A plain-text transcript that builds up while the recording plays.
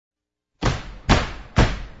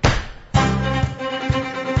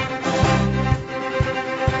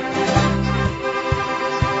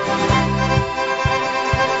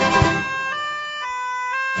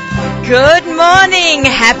Good morning.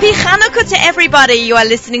 Happy Hanukkah to everybody. You are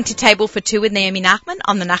listening to Table for Two with Naomi Nachman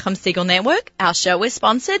on the Nachum Segal Network. Our show is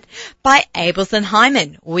sponsored by Abels and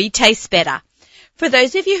Hyman. We taste better. For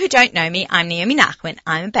those of you who don't know me, I'm Naomi Nachman.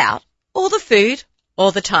 I'm about all the food,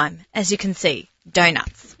 all the time. As you can see,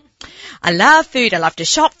 donuts. I love food. I love to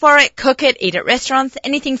shop for it, cook it, eat at restaurants,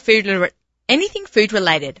 anything food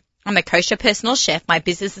related. I'm a kosher personal chef. My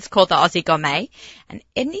business is called the Aussie Gourmet. And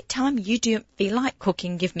anytime you don't feel like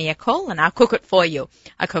cooking, give me a call and I'll cook it for you.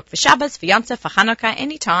 I cook for Shabbos, for Yom Tov, for Hanukkah,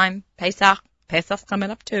 anytime. Pesach's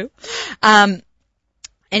coming up too.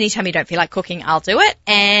 Anytime you don't feel like cooking, I'll do it.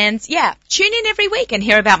 And yeah, tune in every week and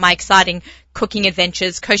hear about my exciting cooking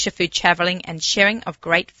adventures, kosher food traveling, and sharing of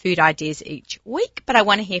great food ideas each week. But I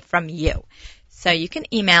want to hear from you. So you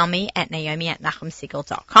can email me at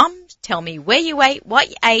naomi@nachumsegal.com. Tell me where you ate,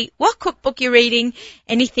 what cookbook you're reading,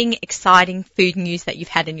 anything exciting food news that you've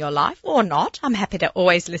had in your life or not. I'm happy to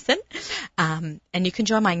always listen. And you can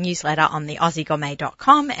join my newsletter on the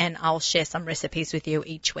aussiegourmet.com and I'll share some recipes with you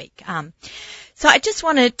each week. So I just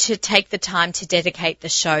wanted to take the time to dedicate the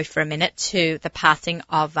show for a minute to the passing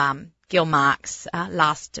of Gil Marks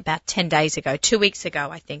last about 10 days ago, 2 weeks ago,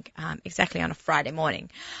 I think, exactly on a Friday morning.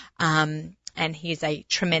 And he's a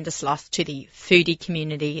tremendous loss to the foodie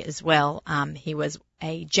community as well. He was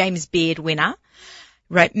a James Beard winner,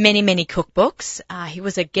 wrote many, many cookbooks. He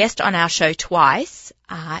was a guest on our show twice,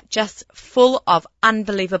 just full of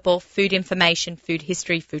unbelievable food information, food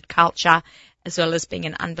history, food culture, as well as being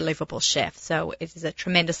an unbelievable chef. So it is a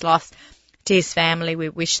tremendous loss to his family. We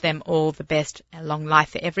wish them all the best, a long life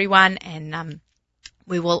for everyone, and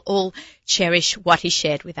we will all cherish what he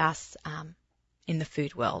shared with us in the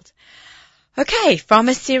food world. Okay, from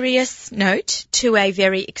a serious note to a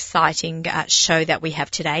very exciting show that we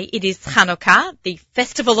have today. It is Hanukkah, the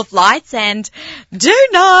Festival of Lights and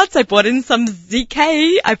donuts. I bought in some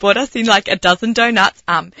ZK. I bought us in like a dozen donuts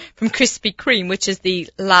from Krispy Kreme, which is the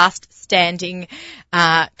last standing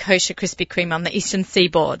kosher Krispy Kreme on the eastern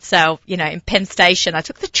seaboard. So, you know, in Penn Station, I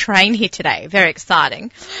took the train here today. Very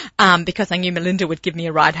exciting because I knew Melinda would give me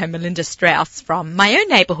a ride home. Melinda Strauss from my own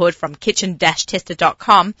neighborhood from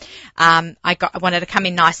kitchen-tester.com. I wanted to come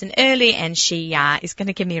in nice and early, and she is going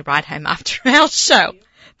to give me a ride home after our show.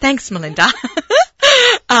 Thanks, Melinda.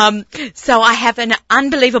 So I have an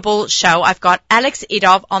unbelievable show. I've got Alex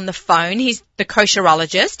Idov on the phone. He's the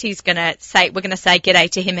kosherologist. We're going to say g'day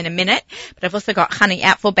to him in a minute. But I've also got Honey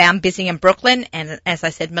Apfelbaum, busy in Brooklyn. And as I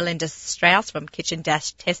said, Melinda Strauss from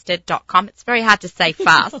kitchen-tested.com. It's very hard to say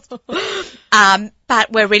fast.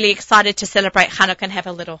 But we're really excited to celebrate Hanukkah and have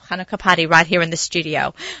a little Hanukkah party right here in the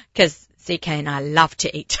studio because ZK and I love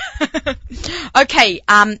to eat. Okay,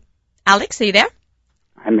 Alex, are you there?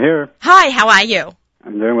 I'm here. Hi, how are you?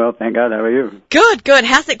 I'm doing well, thank God. How are you? Good, good.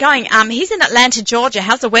 How's it going? He's in Atlanta, Georgia.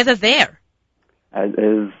 How's the weather there? It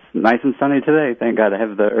is nice and sunny today, thank God. I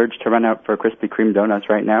have the urge to run out for Krispy Kreme donuts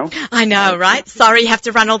right now. I know, right? Sorry, you have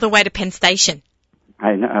to run all the way to Penn Station.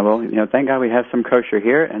 I know. Well, you know, thank God we have some kosher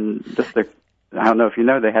here, and I don't know if you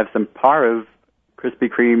know, they have some Parv Krispy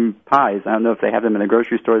Kreme pies. I don't know if they have them in the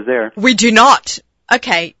grocery stores there. We do not.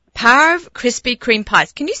 Okay, Parv Krispy Kreme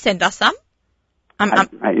pies. Can you send us some? I'm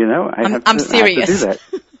serious. I have to do that.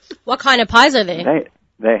 What kind of pies are they?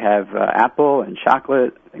 They have apple and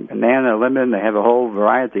chocolate, and banana, lemon. They have a whole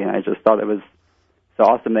variety, and I just thought it was so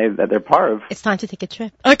awesome that they're Parv. It's time to take a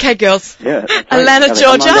trip. Okay, girls. Yeah, right. Atlanta,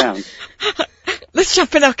 Georgia. Let's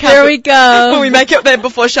jump in our car. Here we go. When we make it there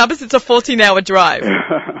before Shabbos, it's a 14-hour drive.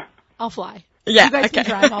 I'll fly. Yeah, you guys okay. can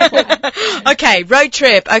drive, I'll fly. Okay, road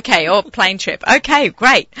trip. Okay, or plane trip. Okay,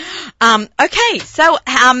 great. Okay, so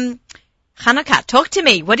Hanukkah, talk to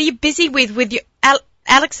me. What are you busy with your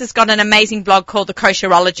Alex has got an amazing blog called The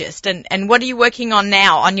Kosherologist, and what are you working on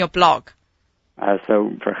now on your blog?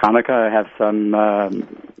 So for Hanukkah, I have some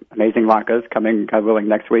amazing latkes coming, God willing,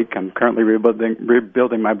 next week. I'm currently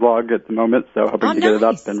rebuilding my blog at the moment, so hoping to get it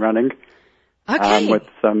up and running. Okay. With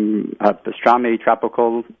some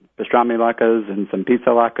tropical pastrami latkes and some pizza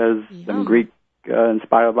latkes, some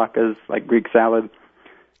Greek-inspired latkes, like Greek salad.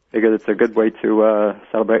 Figured it's a good way to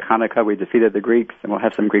celebrate Hanukkah. We defeated the Greeks, and we'll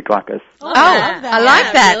have some Greek latkes. Oh, I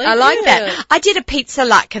like that. Really I like good. that. I did a pizza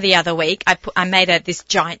latke the other week. I made this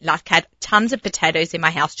giant latke. Had tons of potatoes in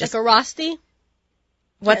my house. Just like a rosti?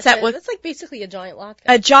 What's that? that? That's like basically a giant latke.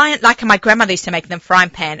 A giant latke. My grandmother used to make them frying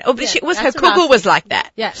pan. Oh, but her kugel was like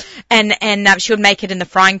that. Yeah. And she would make it in the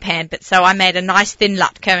frying pan. But so I made a nice thin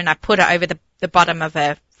latke and I put it over the bottom of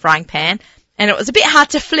a frying pan. And it was a bit hard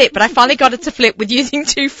to flip, but I finally got it to flip with using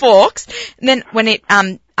 2 forks. And then when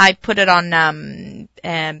I put it on, not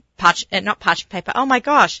parchment paper. Oh my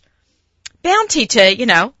gosh. Bounty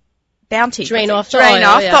to, Bounty. Drain off the Drain oil,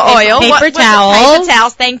 off yeah. the oil. Paper What was it? towels. Paper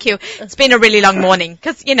towels, thank you. It's been a really long morning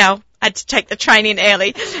because, I had to take the train in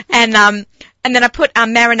early. And then I put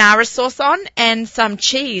marinara sauce on and some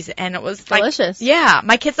cheese, and it was like... Delicious. Yeah.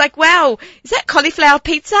 My kid's like, wow, is that cauliflower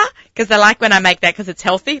pizza? Because they like when I make that because it's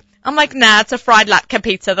healthy. I'm like, nah, it's a fried latke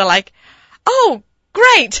pizza. They're like, oh,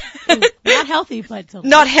 great. Not healthy, but delicious.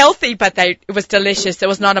 Not healthy, but it was delicious. There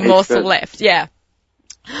was not a morsel good. left. Yeah.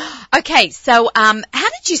 Okay, so how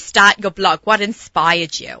did you start your blog? What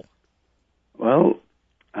inspired you? Well,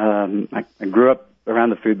 I grew up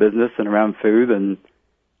around the food business and around food, and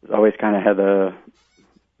always kind of had a,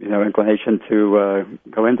 inclination to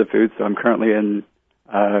go into food. So I'm currently in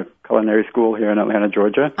culinary school here in Atlanta,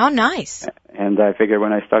 Georgia. Oh, nice. And I figured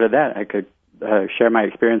when I started that, I could share my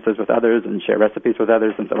experiences with others and share recipes with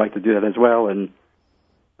others, since I like to do that as well. And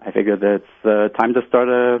I figured that it's time to start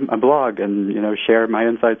a blog and, share my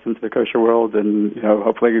insights into the kosher world and,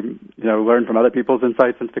 hopefully, learn from other people's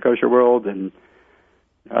insights into the kosher world and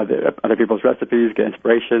other people's recipes, get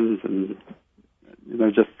inspirations, and,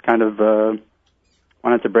 just kind of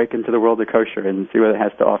wanted to break into the world of kosher and see what it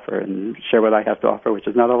has to offer and share what I have to offer, which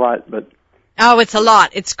is not a lot, but... Oh, it's a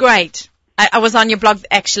lot. It's great. I was on your blog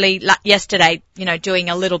actually yesterday, doing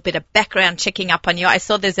a little bit of background checking up on you. I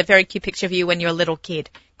saw there's a very cute picture of you when you were a little kid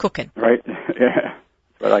cooking. Right, yeah.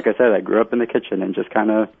 But like I said, I grew up in the kitchen and just kind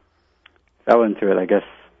of fell into it, I guess.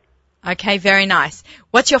 Okay, very nice.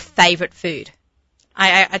 What's your favorite food?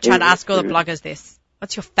 I try to ask all the bloggers this.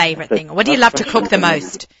 What's your favorite thing? What do you love to cook the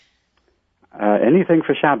most? Anything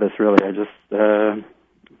for Shabbos, really. It's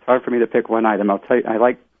hard for me to pick one item. I'll tell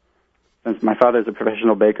you, since my father's a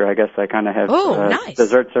professional baker, I guess I kind of have, nice.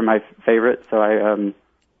 Desserts are my favorite. So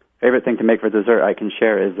favorite thing to make for dessert I can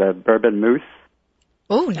share is bourbon mousse.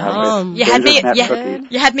 Oh, nice. You had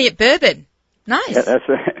me at bourbon. Nice. Yeah, that's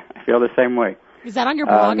right. I feel the same way. Is that on your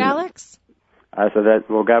blog, Alex? So that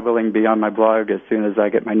will, God willing, be on my blog as soon as I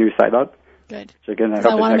get my new site up. Good. Which again, I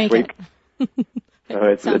hope want to next make week. So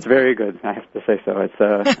it's very good. I have to say so. I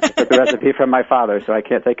took the recipe from my father, so I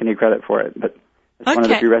can't take any credit for it. But it's one of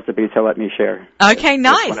the few recipes he'll let me share. Okay,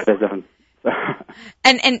 nice. One of his own.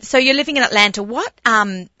 And so you're living in Atlanta. What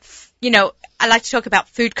I like to talk about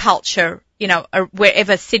food culture.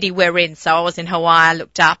 Wherever city we're in. So I was in Hawaii. I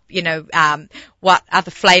looked up, what are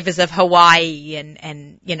the flavors of Hawaii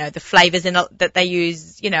and the flavors that they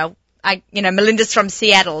use. Melinda's from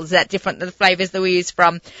Seattle. Is that different than the flavors that we use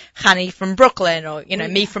from honey from Brooklyn or,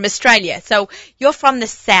 me from Australia? So you're from the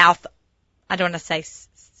South. I don't want to say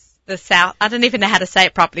the South. I don't even know how to say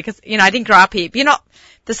it properly because, I didn't grow up here. But you're not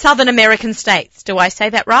the Southern American states. Do I say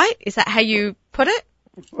that right? Is that how you put it?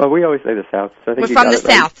 Well, we always say the South. So I think we're from the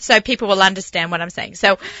South, so people will understand what I'm saying.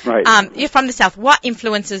 So, right. You're from the South. What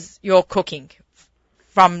influences your cooking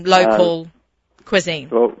from local cuisine?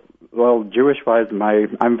 Well, Jewish-wise,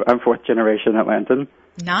 I'm fourth generation Atlantan.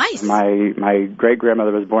 Nice. My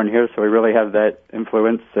great-grandmother was born here, so we really have that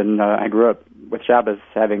influence. And I grew up with Shabbos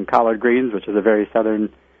having collard greens, which is a very southern.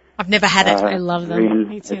 I've never had it. I love them. Green.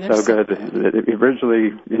 Me too. It's so good.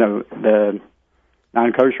 Originally, the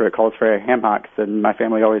non-kosher, it calls for ham hocks, and my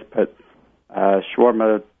family always put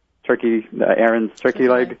shawarma turkey, Aaron's turkey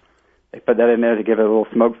leg. They put that in there to give it a little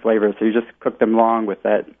smoked flavor. So you just cook them long with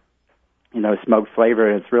that, smoked flavor,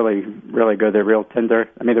 and it's really, really good. They're real tender.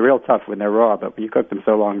 I mean, they're real tough when they're raw, but when you cook them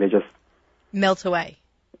so long, they just melt away.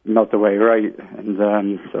 Right.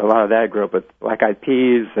 And so a lot of that I grew up with black-eyed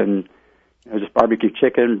peas and just barbecue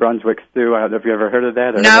chicken, Brunswick stew. I don't know if you ever heard of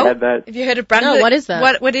that or ever had that. Have you heard of Brunswick? No, what is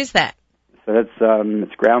that? What is that? So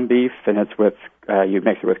it's ground beef, and it's with you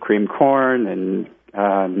mix it with cream corn and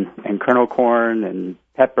kernel corn and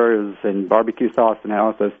peppers and barbecue sauce, and it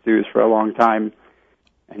also stews for a long time.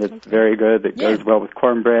 And it's very good. It goes well with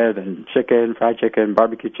cornbread and chicken, fried chicken,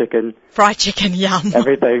 barbecue chicken. Fried chicken, yum.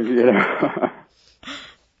 Everything,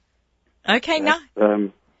 Okay, nice.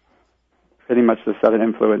 Pretty much the Southern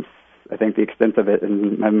influence, I think, the extent of it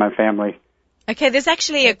in my family. Okay, there's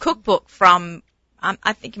actually a cookbook from,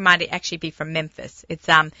 I think it might actually be from Memphis. It's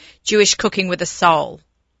Jewish Cooking with a Soul.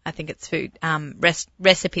 I think it's food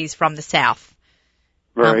recipes from the South.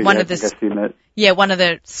 Right, one I of the think I've seen that. Yeah, one of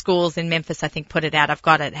the schools in Memphis, I think, put it out. I've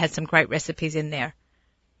got it. It has some great recipes in there.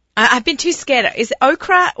 I've been too scared. Is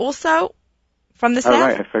okra also from the South? Oh,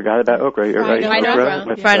 right. I forgot about okra. You're right. Fried okra.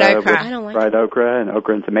 With, fried okra. I don't like fried okra and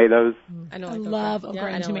okra and tomatoes. I don't I like love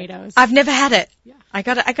okra and tomatoes. I've never had it. Yeah. I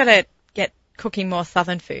gotta get cooking more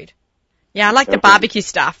Southern food. Yeah, I like the barbecue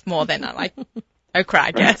stuff more than I like okra,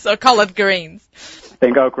 I guess, or collard greens. I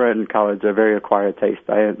think okra and collards are very acquired taste.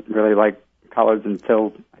 I didn't really like collards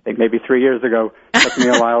until I I think maybe 3 years ago. It took me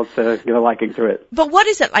a while to get a liking to it. But what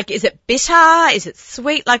is it like? Is it bitter? Is it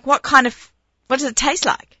sweet? Like what does it taste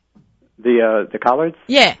like? The collards?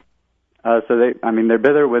 Yeah. So they're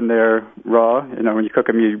bitter when they're raw. You know, when you cook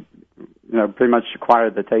them, you pretty much acquire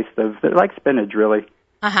the taste of, they're like spinach, really.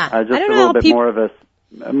 Uh-huh. Just a little bit more of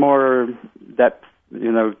a more depth,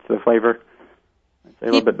 to the flavor. I'd say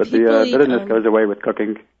a little bit, but the bitterness goes away with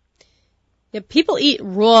cooking. Yeah, people eat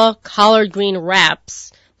raw collard green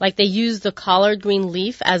wraps. Like they use the collard green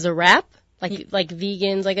leaf as a wrap, like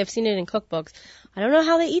vegans. Like I've seen it in cookbooks. I don't know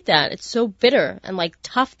how they eat that. It's so bitter and like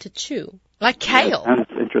tough to chew. Like kale. Sounds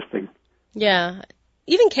interesting. Yeah.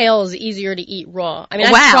 Even kale is easier to eat raw. I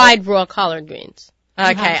mean, Wow. I've tried raw collard greens.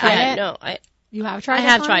 Okay. You have tried it? I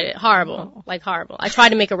have tried it. Horrible. Oh. Like horrible. I tried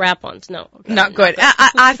to make a wrap once. No. Not good.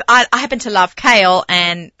 I happen to love kale,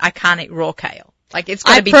 and I can't eat raw kale. Like it's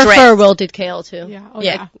got to be I prefer dressed. wilted kale too. Yeah. Oh,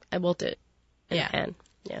 Yeah. yeah. I wilt it in Yeah. a pan.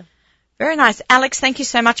 Yeah. Very nice. Alex, thank you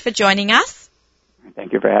so much for joining us.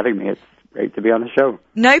 Thank you for having me. It's great to be on the show.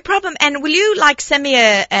 No problem. And will you send me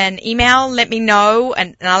an email, let me know,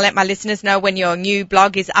 and I'll let my listeners know when your new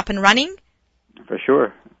blog is up and running? For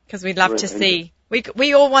sure. Because we'd love Sure, to thank see.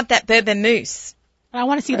 We all want that bourbon mousse. I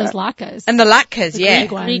want to see those latkes. And the latkes, The yeah.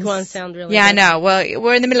 Greek ones. Greek ones sound really Yeah, I good. know. Well,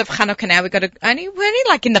 we're in the middle of Hanukkah now. We're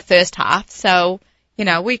only in the first half, so,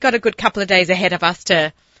 we've got a good couple of days ahead of us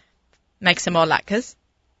to make some more latkes.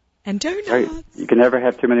 And donuts. Right. You can never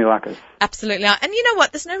have too many latkes. Absolutely. And you know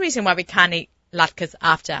what? There's no reason why we can't eat latkes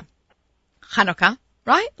after Hanukkah,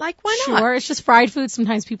 right? Like, why not? Sure, it's just fried food.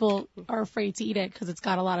 Sometimes people are afraid to eat it because it's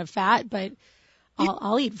got a lot of fat, but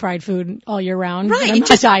I'll eat fried food all year round. Right, when I'm you not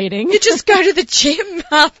just- dieting. You just go to the gym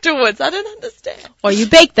afterwards. I don't understand. Or you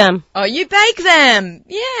bake them. Oh, you bake them.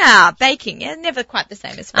 Yeah, baking. Yeah, never quite the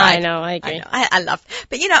same as fried. I know. I agree. I know. I love.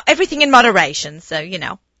 But, everything in moderation. So,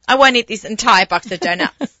 I won't eat this entire box of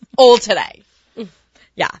donuts all today.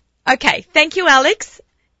 Yeah. Okay. Thank you, Alex.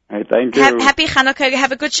 All right, thank you. Happy Hanukkah.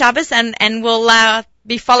 Have a good Shabbos, and we'll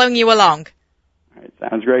be following you along. All right,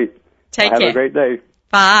 sounds great. Take Have care. a great day.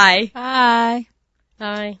 Bye. Bye.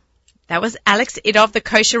 Bye. That was Alex Idov, the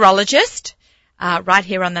kosherologist, right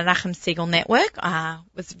here on the Nachum Segal Network. It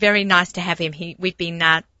was very nice to have him. We've been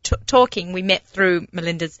talking. We met through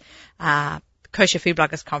Melinda's Kosher Food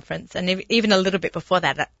Bloggers Conference, and even a little bit before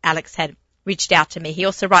that, Alex had reached out to me. He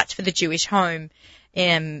also writes for the Jewish Home,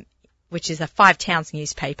 which is a 5 towns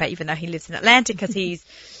newspaper, even though he lives in Atlanta, because he's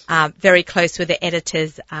very close with the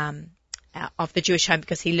editors of the Jewish Home,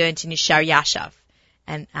 because he learned in Yishar Yashav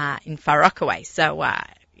and in Far Rockaway. So,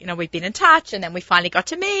 we've been in touch, and then we finally got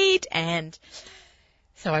to meet, and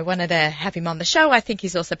so I wanted to have him on the show. I think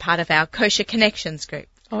he's also part of our Kosher Connections group.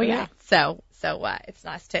 Oh, yeah. So it's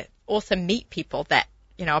nice to also meet people that,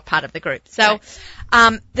 are part of the group. So,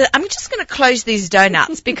 I'm just going to close these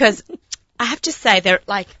donuts because I have to say they're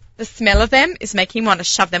the smell of them is making me want to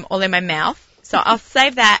shove them all in my mouth. So I'll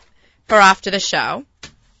save that for after the show.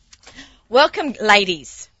 Welcome,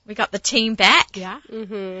 ladies. We got the team back. Yeah.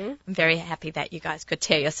 Mm-hmm. I'm very happy that you guys could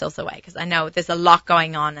tear yourselves away because I know there's a lot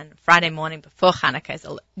going on, and Friday morning before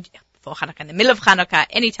Hanukkah in the middle of Hanukkah,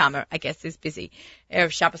 any time I guess is busy.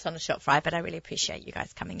 Erev Shabbos on a short fry, but I really appreciate you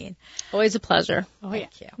guys coming in. Always a pleasure. Oh,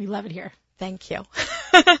 Thank yeah. you. We love it here. Thank you.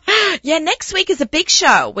 Yeah, next week is a big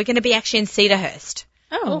show. We're going to be actually in Cedarhurst.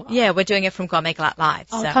 Oh. Yeah, we're doing it from Gourmet Glatt Live.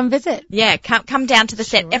 I'll so. come visit. Yeah, come down to the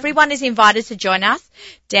set. Sure. Everyone is invited to join us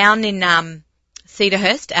down in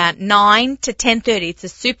Cedarhurst at 9 to 10:30. It's a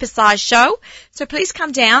supersized show, so please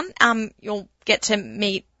come down. You'll get to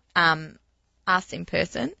meet us in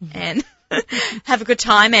person and have a good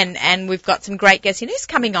time. And we've got some great guests. You know who's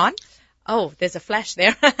coming on? Oh, there's a flash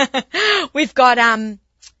there. We've got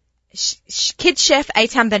kid chef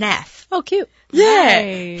Eitan Benaf. Oh, cute. Yeah,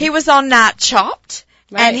 Nice. he was on Chopped.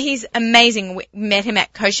 Right. And he's amazing. We met him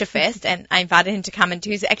at Kosher Fest, and I invited him to come and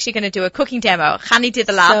he's actually going to do a cooking demo. Hani did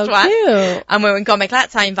the last So one. cute. And we were in Gourmet Glatt,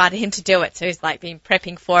 so I invited him to do it. So he's been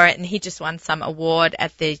prepping for it, and he just won some award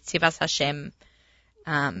at the Tzivas Hashem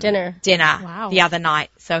Dinner. Wow. the other night.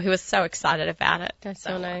 So he was so excited about it. That's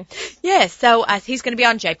so nice. Yeah, so he's going to be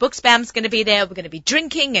on. Jay Buxbaum's going to be there. We're going to be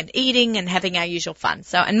drinking and eating and having our usual fun.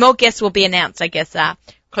 So, and more guests will be announced, I guess,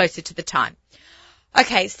 closer to the time.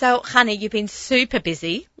 Okay, so, Hani, you've been super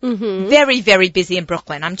busy. Mm-hmm. Very, very busy in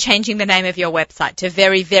Brooklyn. I'm changing the name of your website to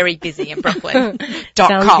very, very busy in Brooklyn.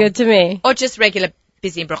 Sounds good to me. Or just regular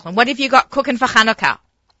busy in Brooklyn. What have you got cooking for Hanukkah?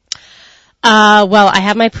 Well, I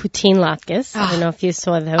have my poutine latkes. I don't know if you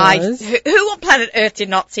saw those. Who on planet Earth did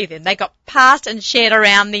not see them? They got passed and shared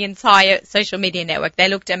around the entire social media network. They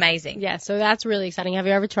looked amazing. Yeah, so that's really exciting. Have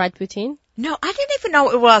you ever tried poutine? No, I didn't even know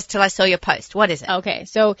what it was till I saw your post. What is it? Okay,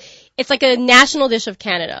 so it's like a national dish of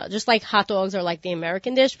Canada. Just like hot dogs are like the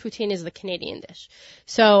American dish, poutine is the Canadian dish.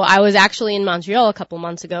 So I was actually in Montreal a couple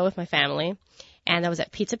months ago with my family, and I was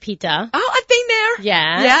at Pizza Pita. Oh, I've been there.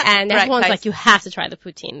 Yeah, and everyone's like, you have to try the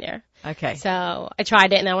poutine there. Okay. So I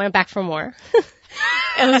tried it, and I went back for more.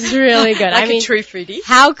 It was really good. Like a true foodie.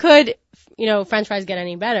 How could, French fries get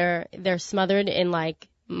any better? They're smothered in like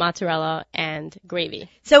mozzarella and gravy.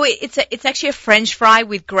 So it's actually a French fry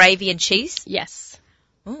with gravy and cheese? Yes.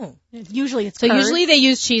 Oh. Usually it's So curds. usually they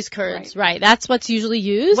use cheese curds, right? That's what's usually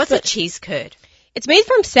used. What's a cheese curd? It's made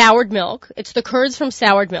from soured milk. It's the curds from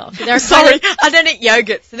soured milk. They're Sorry, I don't eat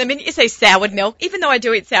yogurt. So the minute you say soured milk, even though I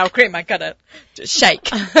do eat sour cream, I gotta just shake.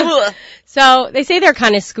 So they say they're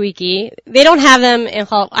kind of squeaky. They don't have them in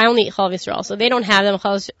I only eat Halvistrol, so they don't have them in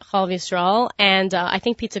Halvistrol. And I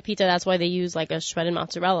think Pizza Pita, that's why they use like a shredded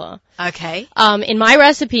mozzarella. Okay. In my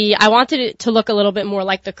recipe, I wanted it to look a little bit more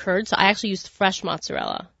like the curd, so I actually used fresh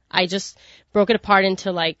mozzarella. I just broke it apart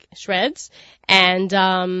into like shreds. And,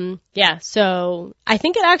 so I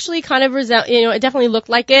think it actually kind of it definitely looked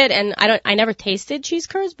like it. And I never tasted cheese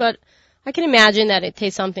curds, but I can imagine that it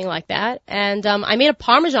tastes something like that. And, I made a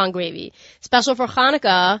Parmesan gravy special for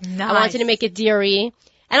Hanukkah. Nice. I wanted to make it dairy.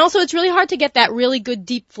 And also it's really hard to get that really good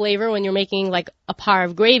deep flavor when you're making like a par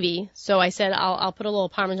of gravy. So I said I'll put a little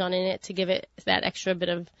Parmesan in it to give it that extra bit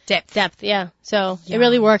of depth. Yeah. So it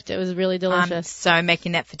really worked. It was really delicious. I'm so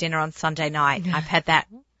making that for dinner on Sunday night. I've had that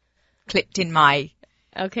clipped in my...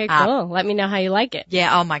 Okay, cool. Let me know how you like it.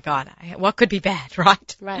 Yeah, oh my God. What could be bad,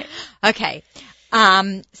 right? Right. Okay.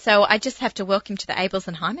 So I just have to welcome to the Abels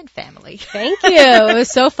and Hyman family. Thank you. It was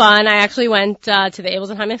so fun. I actually went to the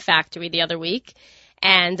Abels and Hyman factory the other week.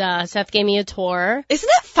 And Seth gave me a tour. Isn't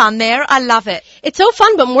it fun there? I love it. It's so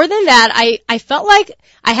fun, but more than that, I felt like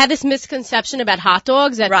I had this misconception about hot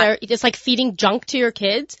dogs that they're just like feeding junk to your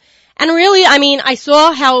kids. And really, I mean, I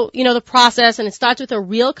saw how, the process, and it starts with a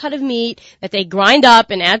real cut of meat that they grind up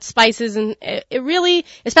and add spices, and it really,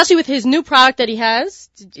 especially with his new product that he has,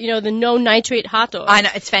 the no nitrate hot dog. I know,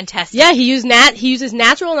 it's fantastic. Yeah, he uses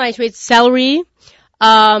natural nitrates, celery,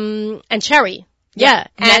 and cherry. Yeah,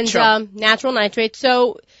 and natural nitrates.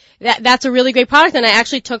 So that's a really great product, and I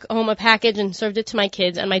actually took home a package and served it to my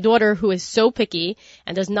kids, and my daughter, who is so picky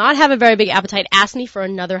and does not have a very big appetite, asked me for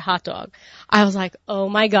another hot dog. I was like, oh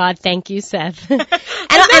my God, thank you, Seth. and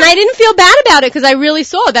I didn't feel bad about it because I really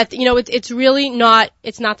saw that, it's really not,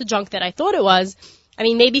 it's not the junk that I thought it was. I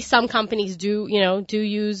mean, maybe some companies do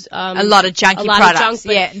use a lot of junky products.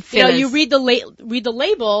 But, and fillers. You read the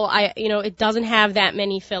label. It doesn't have that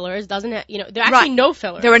many fillers. Doesn't have, there are actually no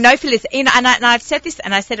fillers. There are no fillers. And I've said this,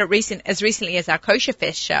 and I said it as recently as our Kosher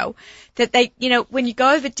Fest show, that they, when you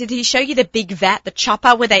go over, did he show you the big vat, the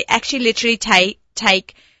chopper, where they actually literally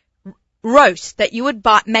take roast that you would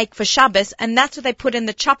make for Shabbos, and that's what they put in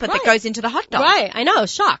the chopper that goes into the hot dog. Right, I know,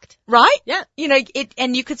 shocked. Right? Yeah.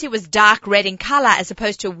 And you could see it was dark red in color as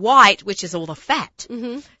opposed to white, which is all the fat.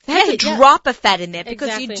 Mm-hmm. They had a drop of fat in there because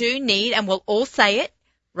exactly. you do need, and we'll all say it,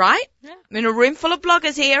 right? Yeah. I'm in a room full of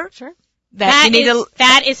bloggers here. Sure. Fat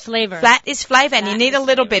is flavor. Fat is flavor, and you need a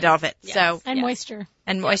little bit of it. Yes. So And moisture.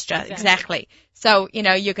 And moisture, exactly. So,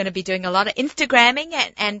 you're going to be doing a lot of Instagramming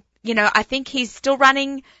and I think Seth's still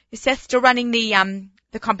running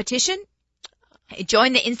the competition.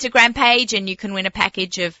 Join the Instagram page and you can win a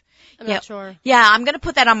package of, I'm not sure. Yeah, I'm going to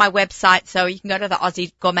put that on my website so you can go to the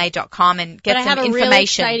AussieGourmet.com and get some information. But I have a really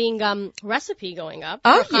exciting recipe going up for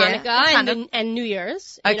Hanukkah and New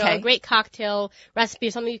Year's. Okay. A great cocktail recipe,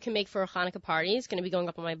 something you can make for a Hanukkah party. It's going to be going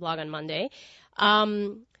up on my blog on Monday.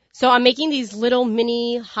 So I'm making these little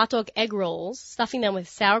mini hot dog egg rolls, stuffing them with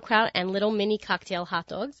sauerkraut and little mini cocktail hot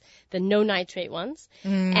dogs, the no nitrate ones.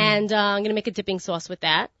 And I'm going to make a dipping sauce with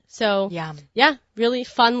that. So, Yum. Yeah, really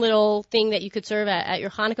fun little thing that you could serve at your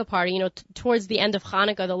Hanukkah party. Towards the end of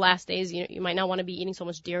Hanukkah, the last days, you might not want to be eating so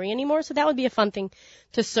much dairy anymore. So that would be a fun thing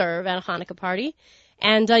to serve at a Hanukkah party.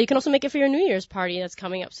 And you can also make it for your New Year's party that's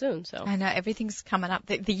coming up soon. So I know, everything's coming up.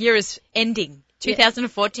 The year is ending.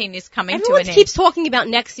 2014 is coming to an Everyone end. keeps talking about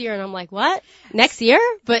next year, and I'm like, what? Next year?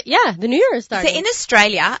 But yeah, the New Year is starting. So in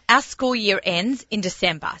Australia, our school year ends in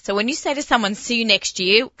December. So when you say to someone, see you next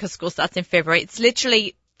year, because school starts in February, it's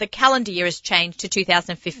literally the calendar year has changed to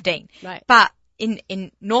 2015. Right. But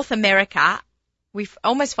in North America, we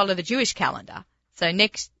almost follow the Jewish calendar. So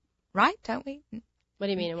right, don't we? What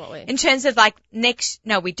do you mean, in what way? In terms of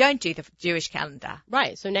we don't do the Jewish calendar.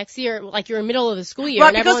 Right, so next year, like you're in the middle of the school year, Right,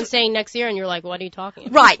 and because- everyone's saying next year, and you're like, what are you talking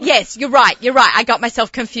about? Right, yes, you're right. I got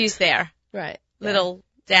myself confused there. Right. Little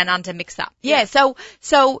down under mix up. Yeah,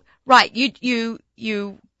 so right, you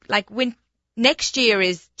like next year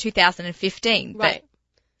is 2015. Right. But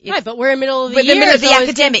Right, but we're in the middle of the we're in year. the middle of the so it's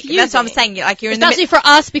academic. That's what I'm confusing. saying. Like you're Especially in the for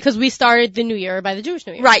us because we started the new year by the Jewish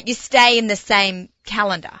New Year. right. You stay in the same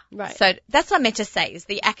calendar. Right. So that's what I meant to say. Is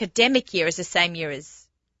the academic year is the same year as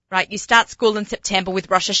right. You start school in September with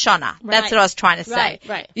Rosh Hashanah. That's what I was trying to say.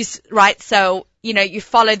 Right. Right. So you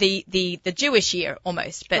follow the Jewish year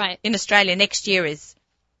almost, but Right. in Australia next year is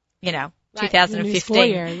Right. 2015 The new school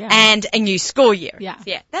year, yeah. and a new school year. Yeah.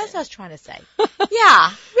 That's what I was trying to say. Yeah,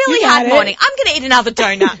 really You hard got it. morning. I'm going to eat another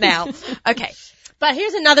donut now. Okay. But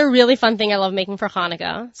here's another really fun thing I love making for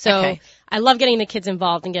Hanukkah. So Okay. I love getting the kids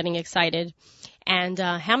involved and getting excited. And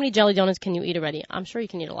how many jelly donuts can you eat already? I'm sure you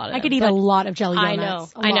can eat a lot of them. I could eat but a lot of jelly I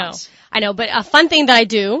donuts. know. I know. But a fun thing that I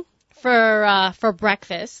do for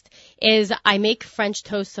breakfast is I make French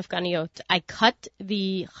toast sufganiyot. I cut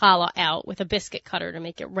the challah out with a biscuit cutter to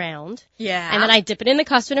make it round. Yeah. And then I dip it in the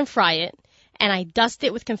custard and fry it. And I dust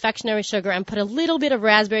it with confectionery sugar and put a little bit of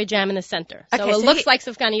raspberry jam in the center. So Okay, it so looks like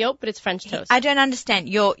sufganiyot, but it's French toast. I don't understand.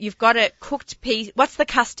 You've got a cooked piece. What's the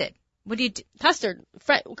custard? What do you do? Custard.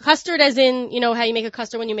 Custard as in, you know how you make a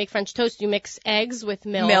custard when you make French toast? You mix eggs with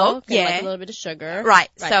milk and yeah. like a little bit of sugar. Right.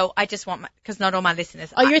 So I just want because not all my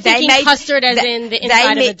listeners. Oh, you're they thinking made- custard as they- in the they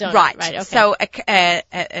inside made- of the donut. Right. Okay. So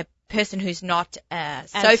a person who's not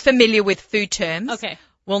so familiar with food terms Okay.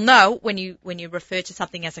 will know when you refer to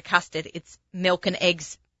something as a custard, it's milk and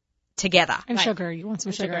eggs together And Right. sugar. You want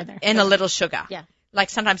some sugar in there. and a little sugar. Yeah. Like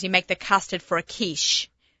sometimes you make the custard for a quiche,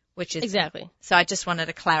 which is Exactly. So I just wanted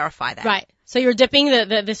to clarify that. Right. So you're dipping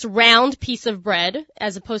this round piece of bread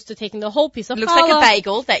as opposed to taking the whole piece of It looks like a challah.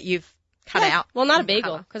 bagel that you've cut out. Well, not a from bagel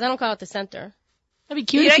colour. because I don't cut out the center. That'd be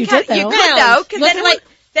cute You if don't you cut. did, You though. could though, because Looking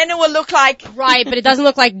then it will look like Right, but it doesn't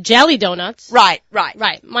look like jelly donuts. right.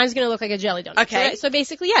 Right. Mine's going to look like a jelly donut. Okay. So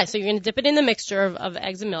basically, yeah. So you're going to dip it in the mixture of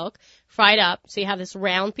eggs and milk, fry it up. So you have this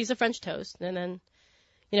round piece of French toast, and then,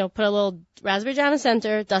 put a little raspberry jam in the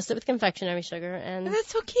center, dust it with confectionery sugar, and That's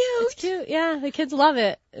so cute. it's cute. Yeah, the kids love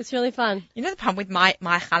it. It's really fun. You know the problem with my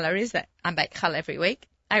challah is that I make challah every week.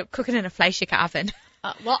 I cook it in a fleischiker oven.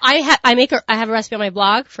 Well, I have a recipe on my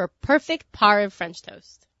blog for perfect parve French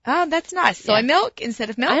toast. Oh, that's nice. Soy Yeah. milk instead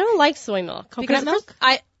of milk. I don't like soy milk. Coconut because milk?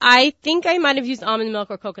 I think I might have used almond milk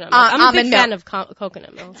or coconut milk. I'm a big almond fan of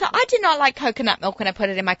coconut milk. So I did not like coconut milk when I put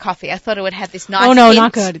it in my coffee. I thought it would have this nice. Oh no, hint.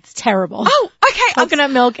 not good. It's terrible. Oh, okay. Coconut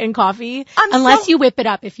milk and coffee. I'm Unless so- you whip it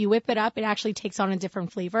up. If you whip it up, it actually takes on a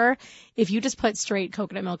different flavor. If you just put straight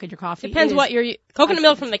coconut milk in your coffee, Depends it is what your coconut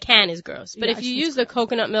milk from the can is gross. But Yeah, if you it's use the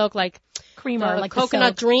coconut milk like creamer, the like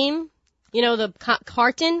coconut the dream, the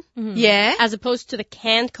carton, Yeah. as opposed to the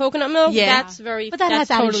canned coconut milk, Yeah. that's very. But that that's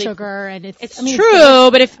has added totally, sugar and it's It's I mean,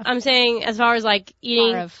 true, but if I'm saying as far as like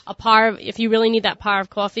eating Parve. a parve, if you really need that parve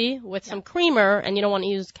coffee with some creamer and you don't want to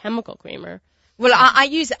use chemical creamer, Well, I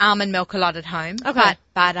use almond milk a lot at home. Okay.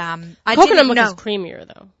 But I coconut didn't milk know. is creamier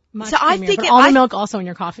though. much So I creamier, think but it- almond I- milk also in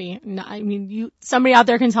your coffee. No, I mean, somebody out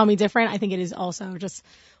there can tell me different. I think it is also just.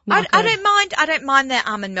 I Not good. don't mind the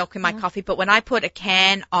almond milk in my coffee, but when I put a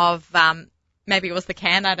can of maybe it was the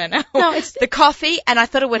can, I don't know. No, it's- the coffee, and I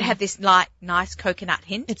thought it would have this nice coconut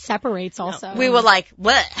hint. It separates also. We were like,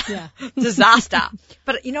 bleh, Yeah. disaster.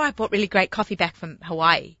 But I bought really great coffee back from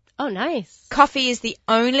Hawaii. Oh, nice. Coffee is this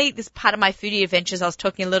part of my foodie adventures I was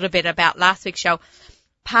talking a little bit about last week's show.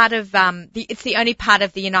 Part of it's the only part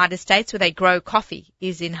of the United States where they grow coffee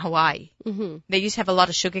is in Hawaii. Mm-hmm. They used to have a lot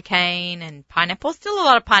of sugarcane and pineapple, still a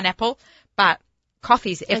lot of pineapple, but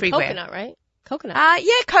coffee's everywhere. And coconut, right? Coconut.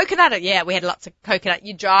 Yeah, coconut. Yeah, we had lots of coconut.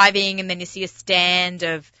 You're driving and then you see a stand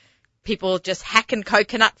of people just hacking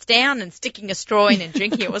coconuts down and sticking a straw in and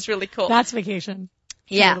drinking. It was really cool. That's vacation.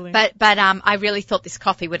 Yeah, Totally. but I really thought this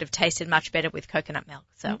coffee would have tasted much better with coconut milk.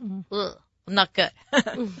 So, ugh, not good.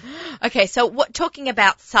 Okay, so talking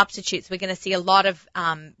about substitutes, we're going to see a lot of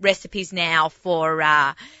recipes now for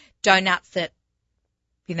donuts that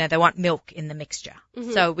they want milk in the mixture.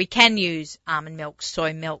 So we can use almond milk,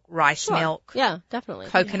 soy milk, rice Sure. milk, Yeah, definitely.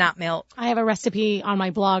 coconut milk. I have a recipe on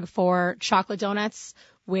my blog for chocolate donuts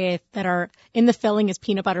that are in the filling is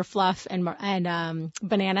peanut butter fluff and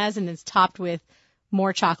bananas, and it's topped with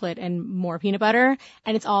more chocolate and more peanut butter,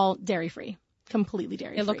 and it's all dairy free, completely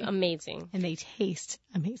dairy free. They look amazing. and they taste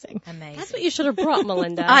amazing. Amazing. That's what you should have brought,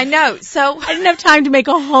 Melinda. I know. So I didn't have time to make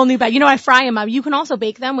a whole new batch. I fry them up. You can also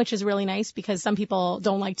bake them, which is really nice because some people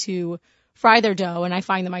don't like to fry their dough, and I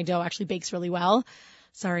find that my dough actually bakes really well.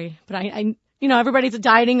 Sorry, but I you know, everybody's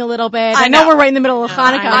dieting a little bit. I I know know. we're right in the middle of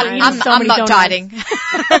Hanukkah. I know. I'm not dieting.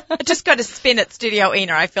 I just got to spin at Studio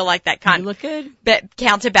Ina. I feel like that You kind look good. that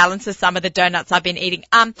counterbalances some of the donuts I've been eating.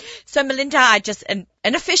 So Melinda, I just an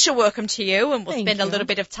official welcome to you, and we'll Thank spend a you. little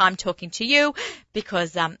bit of time talking to you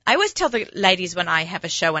because I always tell the ladies when I have a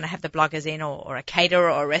show, when I have the bloggers in or a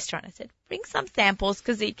caterer or a restaurant, I said bring some samples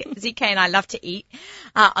because ZK and I love to eat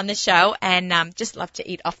on the show and just love to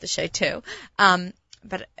eat off the show too.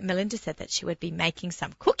 But Melinda said that she would be making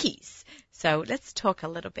some cookies. So let's talk a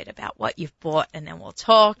little bit about what you've bought, and then we'll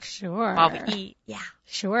talk Sure. while we eat. Yeah.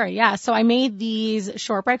 Sure, yeah. So I made these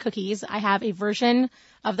shortbread cookies. I have a version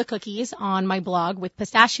of the cookies on my blog with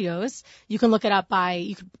pistachios. You can look it up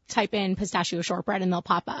you could type in pistachio shortbread and they'll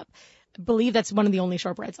pop up. I believe that's one of the only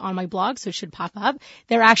shortbreads on my blog, so it should pop up.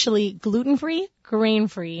 They're actually gluten-free,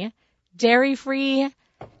 grain-free, dairy-free,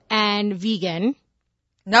 and vegan.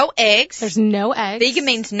 No eggs. There's no eggs. Vegan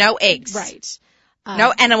means no eggs. Right.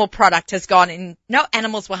 No animal product has gone in. No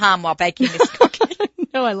animals were harmed while baking this cookie.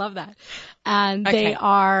 No, I love that. And Okay. they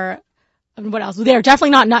are, what else? They're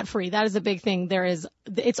definitely not nut free. That is a big thing.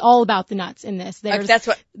 It's all about the nuts in this. There's That's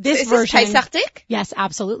what this is version. This Pesach dick? Yes,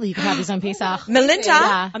 absolutely. You can have these on Pesach. Melinda.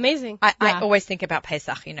 Yeah. Amazing. I Yeah. always think about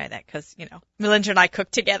Pesach. You know that because Melinda and I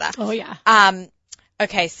cook together. Oh yeah.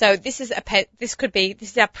 Okay, so this is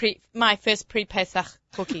my first pre-Pesach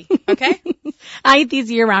cookie. Okay. I eat these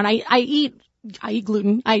year round. I eat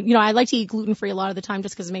gluten. I like to eat gluten free a lot of the time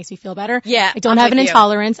just because it makes me feel better. Yeah, I don't I'm have an with you.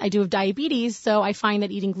 intolerance. I do have diabetes, so I find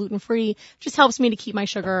that eating gluten free just helps me to keep my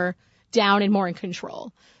sugar down and more in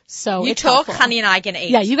control. So You it's talk, helpful. honey, and I can eat.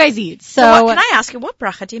 Yeah, you guys eat. So So what, can I ask you, what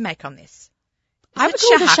bracha do you make on this? I would go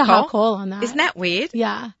with a shahakol on that. Isn't that weird?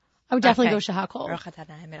 Yeah. I would definitely Okay. go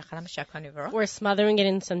shahakol. We're smothering it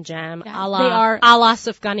in some jam. Yeah, A la, they are- a la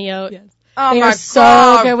Sufganiyot. Yes. Oh They my are so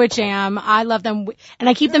God. good with jam. I love them. And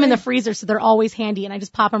I keep them in the freezer so they're always handy and I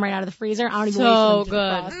just pop them right out of the freezer. I don't even So wait for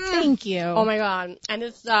them to good. defrost. Thank you. Oh my god. And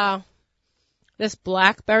it's, this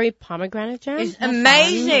blackberry pomegranate jam. It's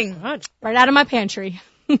amazing. God. Right out of my pantry.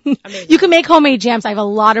 Amazing. You can make homemade jams. I have a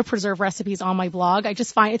lot of preserved recipes on my blog. I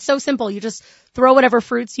just find it's so simple. You just throw whatever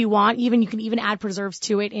fruits you want. You can even add preserves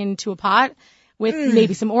to it into a pot with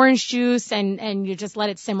maybe some orange juice and you just let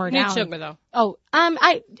it simmer Need down. sugar though. Oh,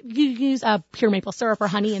 you use pure maple syrup or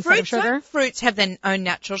honey instead of sugar. Fruits have their own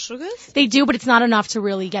natural sugars. They do, but it's not enough to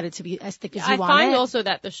really get it to be as thick as you I want find it. also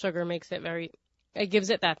that the sugar makes it it gives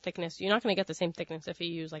it that thickness. You're not going to get the same thickness if you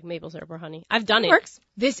use like maple syrup or honey. I've done it. Works.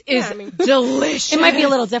 This is I mean- delicious. It might be a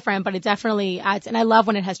little different, but it definitely adds, and I love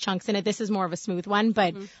when it has chunks in it. This is more of a smooth one,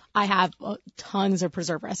 but I have tons of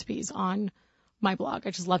preserved recipes on my blog. I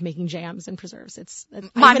just love making jams and preserves. I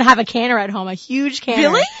even have a canner at home, a huge canner.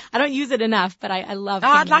 Really? I don't use it enough, but I love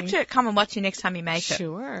I'd like canning. to come and watch you next time you make it.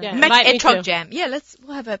 Sure. Yeah. Make Invite me etrog too. jam. Yeah,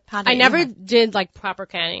 we'll have a party. I at never your house. did like proper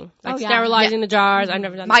canning, like Oh, yeah. sterilizing the jars. I've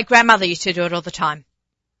never done My grandmother used to do it all the time.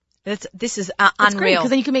 This is It's great unreal. because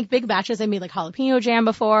then you can make big batches. I made like jalapeno jam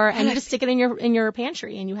before, and you just stick it in your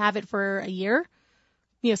pantry, and you have it for a year.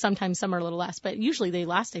 Sometimes some are a little less, but usually they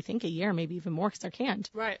last, I think, a year, maybe even more because they're canned.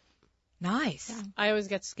 that. Right. Nice. I always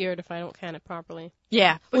get scared if I don't can it properly.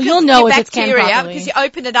 Yeah. Well, you'll know Your if it's canned bacteria, properly. because you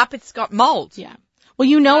open it up, it's got mold. Yeah. Well,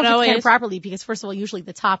 you know Not if it's canned always. properly because first of all, usually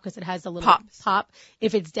the top because it has a little Pops. pop.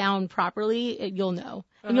 If it's down properly, you'll know,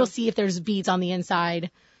 and you'll see if there's beads on the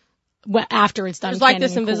inside after it's done. There's like canning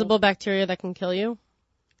this and cooled. invisible bacteria that can kill you.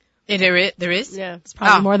 There is? Yeah. It's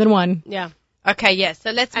probably Oh. more than one. Yeah. Okay, yeah.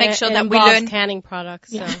 So let's make And sure it that we involves learn. canning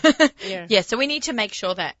products. So. Yeah. Yeah, so we need to make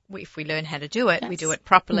sure that if we learn how to do it, we Yes. do it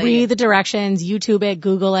properly. Read the directions, YouTube it,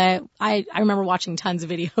 Google it. I remember watching tons of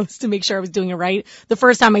videos to make sure I was doing it right. The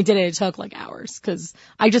first time I did it, it took like hours because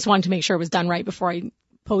I just wanted to make sure it was done right before I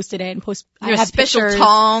posted it and I Your have special pictures.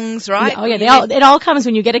 tongs, right? Oh yeah, it all comes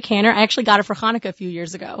when you get a canner. I actually got it for Hanukkah a few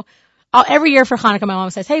years ago. Every year for Hanukkah, my mom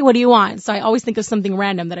says, "Hey, what do you want?" So I always think of something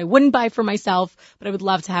random that I wouldn't buy for myself, but I would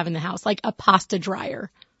love to have in the house, like a pasta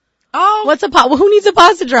dryer. Oh, What's a Well, who needs a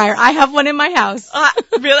pasta dryer? I have one in my house.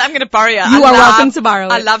 really? I'm going to borrow you. You are welcome to borrow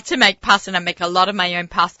it. I love to make pasta, and I make a lot of my own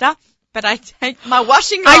pasta. But I take my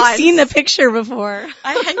washing lines. I've seen the picture before.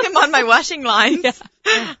 I hang them on my washing lines.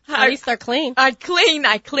 At least they're clean. I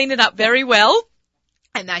clean it up very well.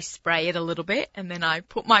 And I spray it a little bit, and then I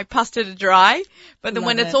put my pasta to dry. But then Love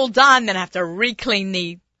when it's it. all done, then I have to re-clean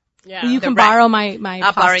the. Yeah. You The can rack. borrow my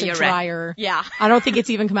I'll borrow pasta your rack. dryer. Yeah. I don't think it's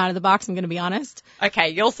even come out of the box, I'm going to be honest. Okay,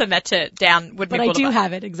 you'll send that to down Woodmead But I do Boulevard.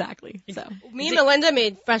 have it, exactly. So Me and Melinda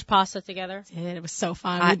made fresh pasta together. it was so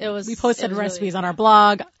fun. We posted it was recipes really on our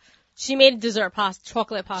blog. She made dessert pasta,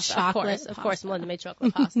 chocolate pasta. Chocolate Of course, pasta. Melinda made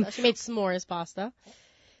chocolate pasta. She made s'mores pasta.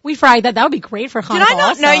 We fried that. That would be great for Hanukkah. Did I not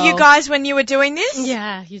also. know you guys when you were doing this?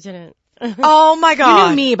 Yeah, you didn't. Oh my You God.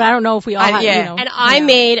 knew me, but I don't know if we all had, yeah. you know. And I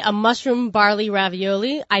made a mushroom barley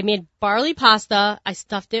ravioli. I made barley pasta. I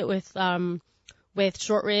stuffed it with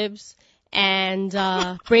short ribs and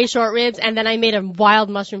braised short ribs, and then I made a wild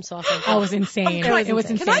mushroom sauce. That was insane. It was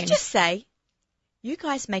insane. Can I just say, you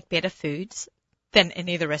guys make better foods than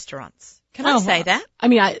any of the restaurants. Can I say that? I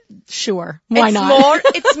mean, sure. Why it's not?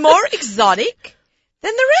 It's more exotic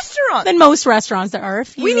than the restaurant. Than most restaurants, there are a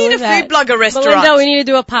few. We need a food blogger restaurant. Melinda, we need to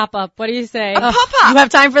do a pop-up. What do you say? A pop-up. You have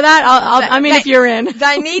time for that? I'm in if you're in.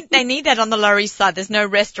 They need that on the Lower East Side. There's no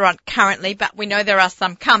restaurant currently, but we know there are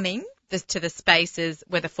some coming to the spaces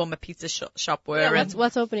where the former pizza shop were. Yeah,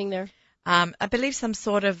 what's opening there? I believe some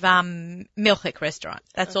sort of milchik restaurant.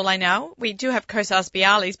 That's all I know. We do have Kosas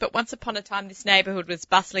Bialis, but once upon a time this neighborhood was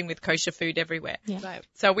bustling with kosher food everywhere. Yeah. Right.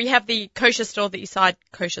 So we have the kosher store, the East Side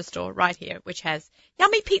kosher store right here, which has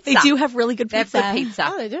yummy pizza. They do have really good They have pizza. good pizza.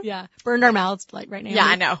 Oh, they do? Yeah. Burned our mouths like right now. Yeah,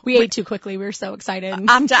 I know. We ate too quickly. We were so excited.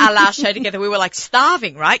 After our last show together, we were like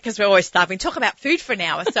starving, right? Because we're always starving. Talk about food for an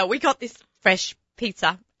hour. So we got this fresh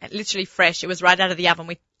pizza, literally fresh. It was right out of the oven.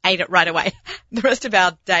 We ate it right away. The rest of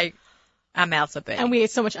our day, our mouths are burning. And we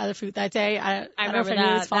ate so much other food that day. I don't know if remember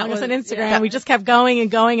anyone was that. following That us on was- Instagram. yeah. We just kept going and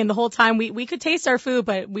going, and the whole time we could taste our food,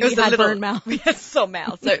 but we It was had burned mouth. We had sore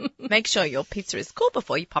mouth. So make sure your pizza is cool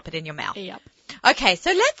before you pop it in your mouth. Yep. Okay,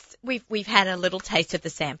 so we've had a little taste of the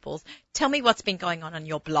samples. Tell me what's been going on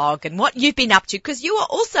your blog and what you've been up to, because you are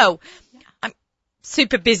also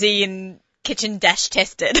super busy and kitchen dash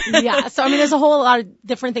tested. Yeah. So, I mean, there's a whole lot of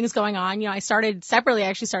different things going on. You know, I started separately. I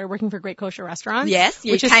actually started working for Great Kosher Restaurants. Yes.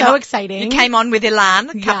 Which is so exciting. You came on with Ilan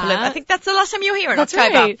a couple of, Yeah. I think that's the last time you were here in That's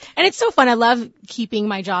October. right. And it's so fun. I love keeping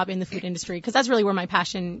my job in the food industry because that's really where my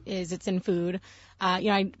passion is. It's in food. You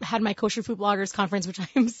know, I had my Kosher Food Bloggers Conference, which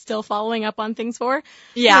I'm still following up on things for.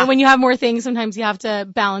 Yeah. You know, when you have more things, sometimes you have to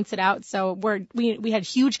balance it out. So we had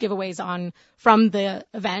huge giveaways from the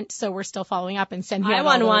event. So we're still following up and sending out I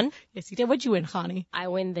won all the- one. Yes, you did. What'd you win, Connie? I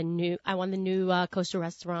won the new Kosher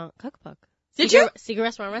Restaurant cookbook. Did you? Secret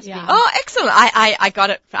Restaurant Recipe. Yeah. Oh, excellent. I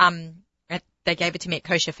got it, they gave it to me at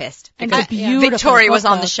Kosher Fest. And because it's beautiful. Victoria was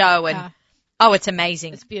on the cookbook. show and, Yeah. oh, it's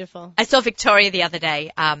amazing. It's beautiful. I saw Victoria the other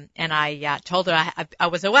day, and I told her I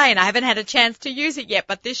was away and I haven't had a chance to use it yet,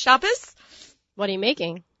 but this Shabbos, What are you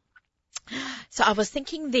making? so I was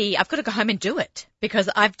thinking I've got to go home and do it because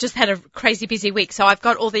I've just had a crazy busy week. So I've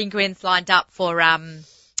got all the ingredients lined up for, oh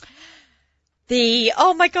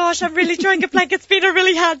my gosh, I'm really drawing a blank. It's been a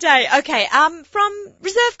really hard day. Okay, from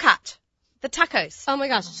Reserve Cut, the tacos. Oh my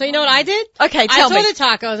gosh. So you know what I did? Okay, I tell saw me. the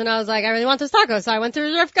tacos and I was like, I really want those tacos. So I went to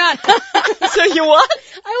Reserve Cut. So you what?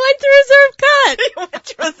 I went to Reserve Cut. You went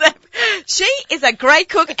to Reserve. She is a great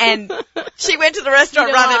cook and she went to the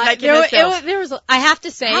restaurant rather than making herself. I have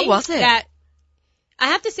to say How was it? that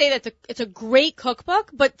it's a great cookbook,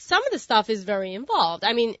 but some of the stuff is very involved.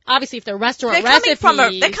 I mean, obviously if they're restaurant recipes.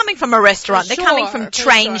 They're coming from a restaurant. For They're coming sure, from for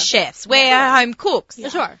trained sure. chefs. We're home cooks. For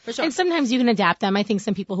sure. And sometimes you can adapt them. I think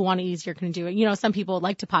some people who want it easier can do it. You know, some people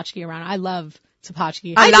like tzatziki around. I love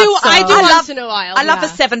tzatziki. I do once in a while. I love a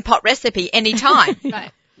 7-pot recipe anytime.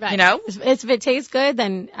 Right. You know? If it tastes good,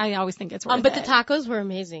 then I always think it's worth it. But the tacos were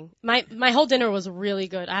amazing. My whole dinner was really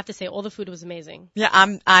good. I have to say, all the food was amazing. Yeah,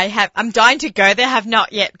 I'm dying to go there. Have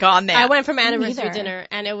not yet gone there. I went from anniversary neither. dinner,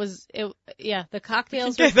 and the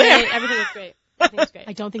cocktails go were there. great. Everything was great. Everything was great.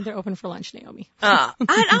 I don't think they're open for lunch, Naomi. I Not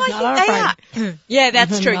on a think they are. Yeah,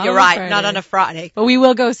 that's true. Not You're on a right. Friday. Not on a Friday. But we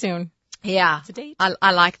will go soon. Yeah. It's a date.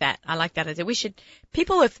 I like that. I like that idea. We should,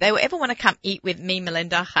 people, if they ever want to come eat with me,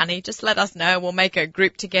 Melinda, Honey, just let us know. We'll make a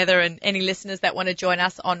group together, and any listeners that want to join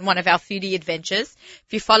us on one of our foodie adventures.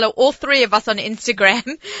 If you follow all three of us on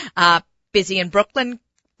Instagram, Busy in Brooklyn,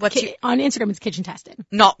 On Instagram, it's kitchen tested.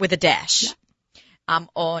 not with a dash.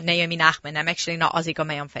 Or Naomi Nachman. I'm actually not Aussie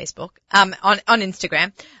Gourmet on Facebook. On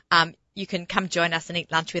Instagram, you can come join us and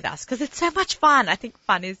eat lunch with us because it's so much fun. I think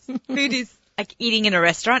food is like eating in a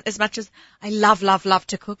restaurant as much as I love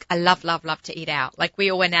to cook. I love to eat out. Like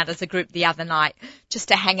we all went out as a group the other night just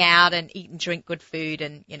to hang out and eat and drink good food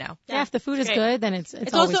and, you know. Yeah, if the food is Great. good, then it's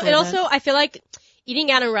It's always also, worth it. I feel like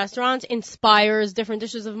eating out in restaurants inspires different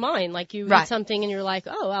dishes of mine. Like you Right. eat something and you're like,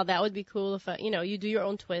 oh wow, that would be cool if you do your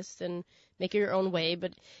own twist and make it your own way.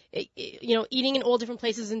 But eating in all different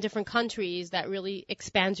places in different countries, that really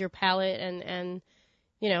expands your palate and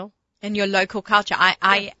And your local culture.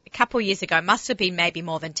 A couple years ago, must have been maybe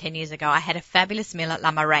more than 10 years ago, I had a fabulous meal at La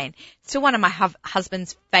Moraine. Still one of my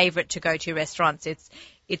husband's favorite to go to restaurants. It's,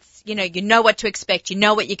 you know what to expect, you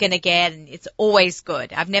know what you're going to get, and it's always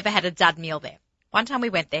good. I've never had a dud meal there. One time we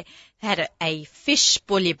went there, they had a fish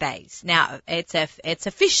bouillabaisse. Now, it's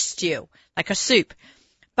a fish stew, like a soup.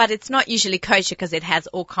 but it's not usually kosher because it has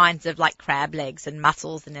all kinds of like crab legs and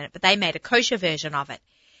mussels in it, but they made a kosher version of it.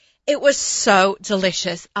 It was so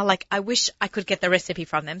delicious. I wish I could get the recipe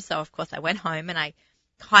from them. So of course I went home and I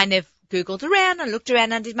kind of Googled around and looked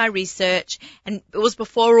around and did my research, and it was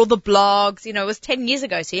before all the blogs, it was 10 years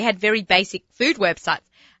ago. So you had very basic food websites,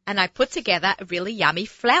 and I put together a really yummy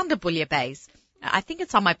flounder bouillabaisse. I think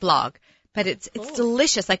it's on my blog, but it's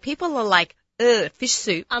delicious. Like people are like, ugh, fish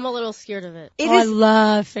soup. I'm a little scared of it. I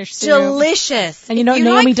love fish soup. Delicious. And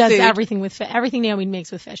Naomi does everything with fish. Everything Naomi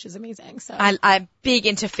makes with fish is amazing. So I'm big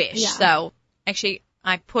into fish. Yeah. So actually,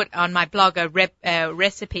 I put on my blog a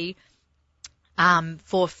recipe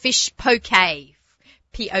for fish poke.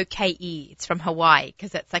 P-O-K-E. It's from Hawaii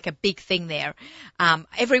because it's like a big thing there.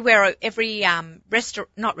 Every every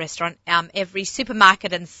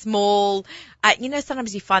supermarket and small,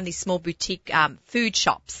 sometimes you find these small boutique food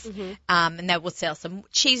shops, and they will sell some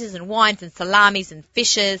cheeses and wines and salamis and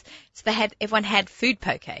fishes. So everyone had food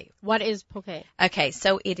poke. What is poke? Okay,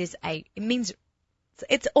 so it's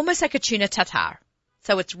almost like a tuna tartare.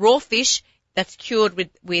 So it's raw fish that's cured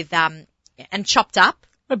with and chopped up.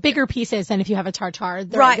 But bigger pieces than if you have a tartare.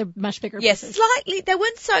 They're much bigger pieces. Yes, slightly. They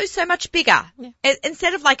weren't so much bigger. Yeah.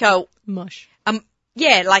 Instead of like a mush. Like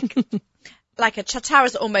a tartare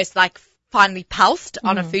is almost like finely pulsed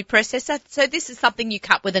on a food processor. So this is something you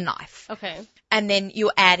cut with a knife. Okay. And then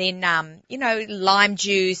you add in lime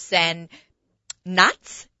juice and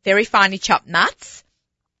nuts, very finely chopped nuts,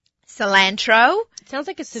 cilantro. It sounds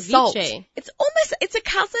like a ceviche. Salt. It's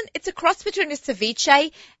a cross between a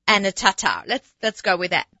ceviche and a tartare. Let's go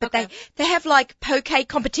with that. But they have like poke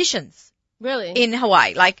competitions. Really? In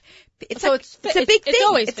Hawaii. Like, it's a big thing. It's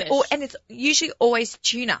always fish. And it's usually always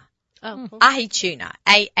tuna. Oh, cool. Ahi tuna.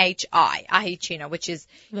 A-H-I. Ahi tuna, which is,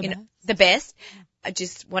 the best. I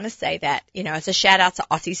just want to say that, as a shout out to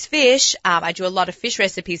Aussie's Fish. I do a lot of fish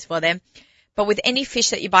recipes for them. But with any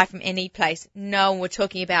fish that you buy from any place, no, we're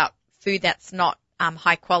talking about food that's not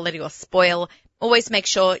high quality or spoil. Always make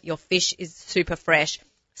sure your fish is super fresh,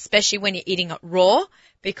 especially when you're eating it raw,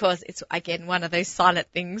 because it's, again, one of those silent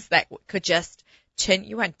things that could just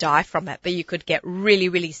you won't die from it, but you could get really,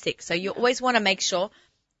 really sick. So you always want to make sure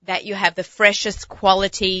that you have the freshest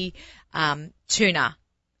quality tuna.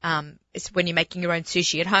 It's when you're making your own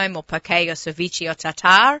sushi at home, or poke or ceviche or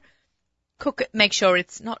tartare. Cook it, make sure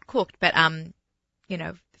it's not cooked, but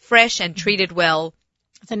fresh and treated well.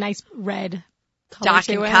 It's a nice red color. Dark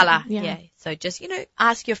in color. Yeah. So just,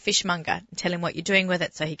 ask your fishmonger and tell him what you're doing with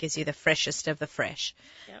it so he gives you the freshest of the fresh.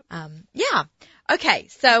 Yep. Okay.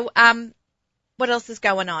 So, what else is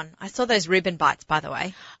going on? I saw those Reuben bites, by the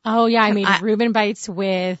way. Oh yeah. I made Reuben bites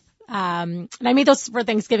with, and I made those for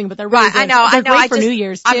Thanksgiving, but they're really right. good. I know. They're great for New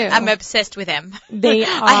Year's too. I'm obsessed with them. They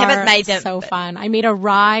are I haven't made them. So fun. I made a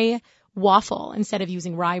rye waffle instead of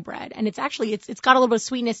using rye bread. And it's actually, it's got a little bit of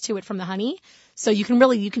sweetness to it from the honey. So you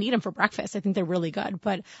can eat them for breakfast. I think they're really good.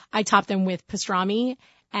 But I topped them with pastrami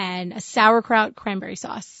and a sauerkraut cranberry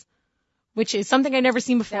sauce, which is something I'd never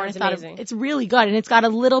seen before. Sounds amazing. It's really good. And it's got a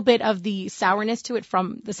little bit of the sourness to it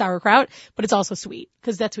from the sauerkraut, but it's also sweet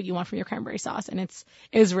because that's what you want from your cranberry sauce. And it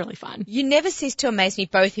was really fun. You never cease to amaze me,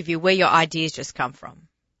 both of you, where your ideas just come from.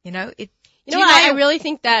 I really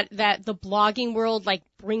think that the blogging world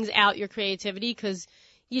brings out your creativity, because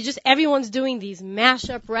everyone's doing these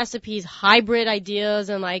mashup recipes, hybrid ideas,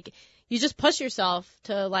 and you just push yourself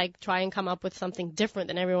to try and come up with something different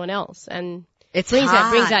than everyone else, and it brings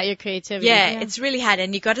out your creativity. Yeah, it's really hard,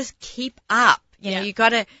 and you got to keep up. You got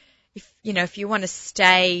to, if you want to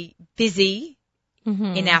stay busy.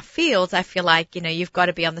 Mm-hmm. In our fields, I feel like, you've got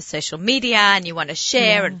to be on the social media and you want to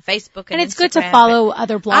share and Facebook and it's Instagram, good to follow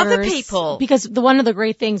other bloggers. Other people. Because one of the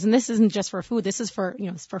great things, and this isn't just for food, this is for,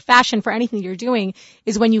 for fashion, for anything you're doing,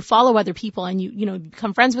 is when you follow other people and you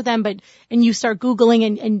become friends with them, and you start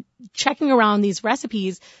Googling and checking around these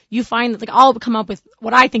recipes, you find that I'll come up with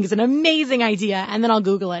what I think is an amazing idea, and then I'll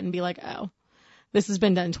Google it and be like, oh, this has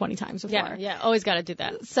been done 20 times before. Yeah, always got to do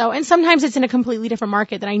that. So, and sometimes it's in a completely different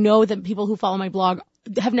market that I know that people who follow my blog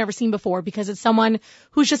have never seen before, because it's someone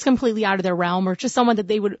who's just completely out of their realm, or just someone that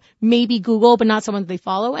they would maybe Google, but not someone that they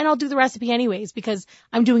follow. And I'll do the recipe anyways, because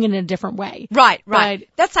I'm doing it in a different way. Right.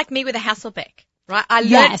 That's like me with a Hasselbeck. Right, I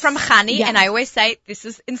learned from Chani, and I always say this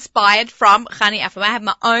is inspired from Chani Afam. I have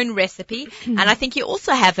my own recipe, and I think you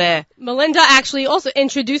also have a... Melinda actually also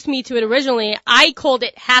introduced me to it originally. I called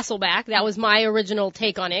it Hasselback. That was my original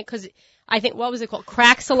take on it, because I think, what was it called?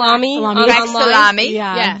 Crack salami. Crack salami.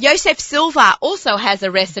 Yeah. Josef Silva also has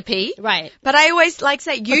a recipe. Right. But I always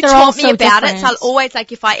say, you taught me about it, so I'll always,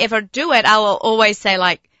 if I ever do it, I will always say,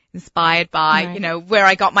 inspired by, Right. you know, where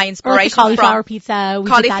I got my Or inspiration the cauliflower from. pizza. We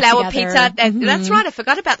did that Cauliflower together. pizza. That's right. I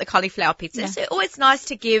forgot about the cauliflower pizza. Yeah. It's always nice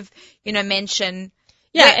to give, you know, mention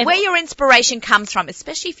Yeah, where your inspiration comes from,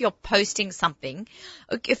 especially if you're posting something.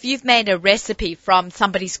 If you've made a recipe from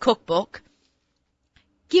somebody's cookbook,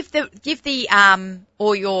 give the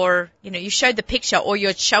or you showed the picture or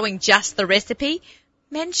you're showing just the recipe,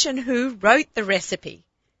 mention who wrote the recipe.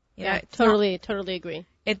 You know, it's totally agree.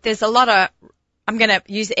 there's a lot of, I'm going to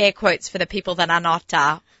use air quotes for the people that are not,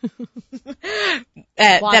 that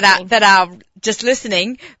are just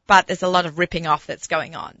listening, but there's a lot of ripping off that's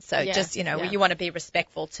going on. So just, you know, you want to be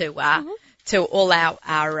respectful to all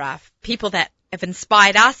our people that have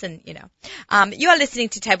inspired us and, you know. You are listening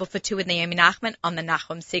to Table for Two with Naomi Nachman on the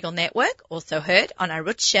Nachum Segal Network, also heard on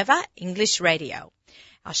Arutz Sheva English Radio.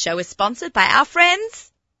 Our show is sponsored by our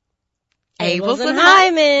friends, Abeles and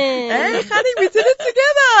Hyman. Hey, honey, we did it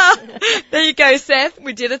together. There you go, Seth.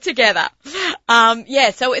 We did it together.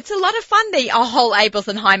 So it's a lot of fun, the whole Abeles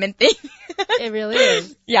and Hyman thing. It really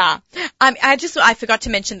is. Yeah. I forgot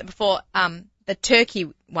to mention that before, the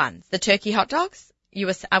turkey ones, the turkey hot dogs.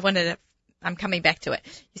 I'm coming back to it.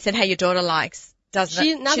 You said how your daughter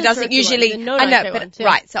doesn't usually.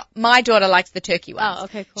 Right. So my daughter likes the turkey ones. Oh,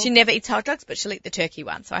 okay, cool. She never eats hot dogs, but she'll eat the turkey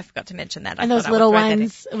one. So I forgot to mention that. And those little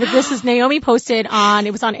ones. This is Naomi posted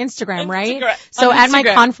it was on Instagram, right? So on at my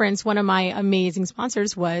Instagram. conference, one of my amazing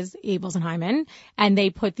sponsors was Abeles and Hyman, and they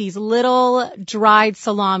put these little dried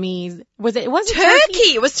salamis. It wasn't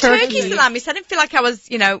turkey. It was turkey salami. So I didn't feel like I was,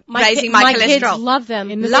 raising my cholesterol. Kids love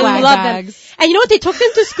them. In the love swag them. bags. And you know what? They took them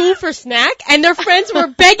to school for snack, and their friends were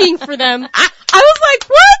begging for them. I was like,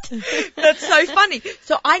 what? That's so funny.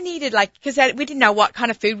 So I needed because we didn't know what kind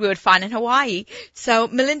of food we would find in Hawaii. So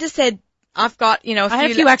Melinda said, I've got,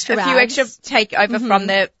 a few extra take over from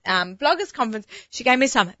the bloggers conference. She gave me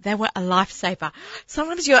some. They were a lifesaver.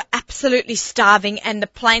 Sometimes you're absolutely starving and the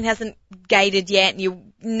plane hasn't gated yet and you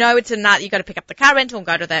know it's a night. You've got to pick up the car rental and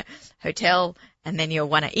go to the hotel and then you'll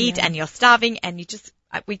want to eat and you're starving and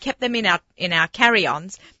we kept them in our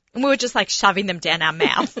carry-ons. And we were just shoving them down our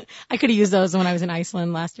mouth. I could have used those when I was in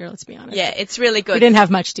Iceland last year, let's be honest. Yeah, it's really good. We didn't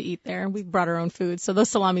have much to eat there. We brought our own food. So those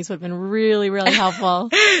salamis would have been really, really helpful.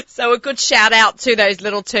 So a good shout out to those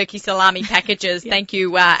little turkey salami packages. Thank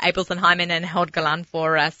you, Abeles and Hyman and Held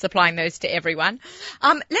for supplying those to everyone.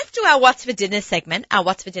 Let's do our What's for Dinner segment. Our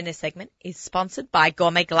What's for Dinner segment is sponsored by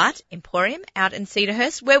Gourmet Glatt Emporium out in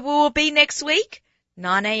Cedarhurst, where we will be next week.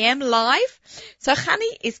 9 a.m. live. So Chani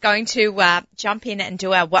is going to jump in and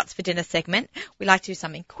do our What's for Dinner segment. We like to do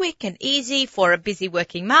something quick and easy for a busy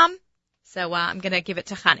working mum. So I'm going to give it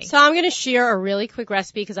to Chani. So I'm going to share a really quick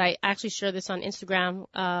recipe because I actually shared this on Instagram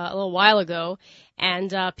a little while ago,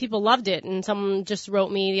 and people loved it. And someone just wrote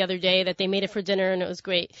me the other day that they made it for dinner, and it was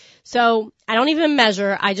great. So I don't even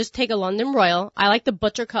measure. I just take a London broil. I like the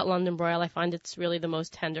butcher cut London broil. I find it's really the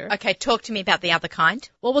most tender. Okay, talk to me about the other kind.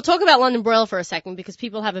 Well, we'll talk about London broil for a second because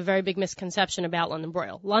people have a very big misconception about London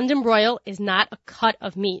broil. London broil is not a cut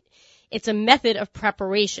of meat. It's a method of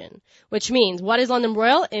preparation, which means, what is London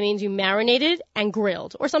broil? It means you marinate it and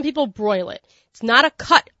grilled, or some people broil it. It's not a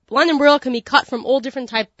cut. London broil can be cut from all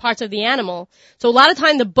different parts of the animal. So a lot of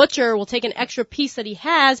time the butcher will take an extra piece that he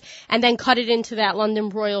has and then cut it into that London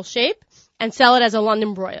broil shape and sell it as a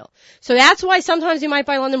London broil. So that's why sometimes you might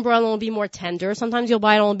buy London broil and it'll be more tender. Sometimes you'll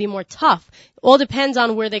buy it and it'll be more tough. It all depends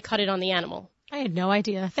on where they cut it on the animal. I had no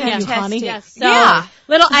idea. Thank you, Connie. Yes. So,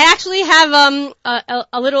 I actually have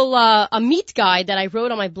a little meat guide that I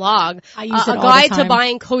wrote on my blog. I use it a all guide the time. to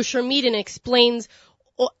buying kosher meat, and explains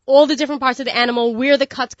all the different parts of the animal, where the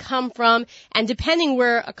cuts come from, and depending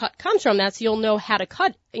where a cut comes from, that's you'll know how to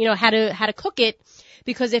cut, how to cook it.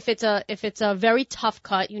 Because if it's a very tough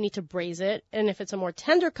cut, you need to braise it. And if it's a more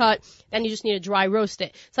tender cut, then you just need to dry roast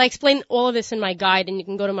it. So I explain all of this in my guide, and you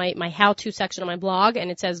can go to my how-to section of my blog, and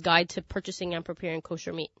it says Guide to Purchasing and Preparing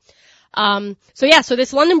Kosher Meat. So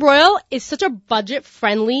this London broil is such a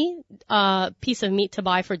budget-friendly piece of meat to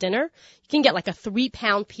buy for dinner. You can get a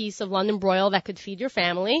 3-pound piece of London broil that could feed your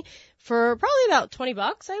family for probably about $20,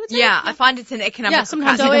 I would say. Yeah, I find it's an economical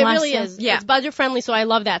sometimes cut. So even it less, really is. Yeah. It's budget-friendly, so I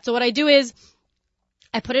love that. So what I do is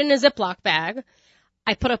I put it in a Ziploc bag.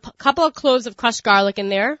 I put a couple of cloves of crushed garlic in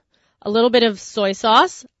there, a little bit of soy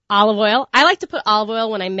sauce, olive oil. I like to put olive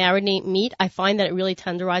oil when I marinate meat. I find that it really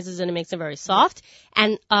tenderizes and it makes it very soft.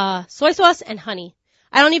 And soy sauce and honey.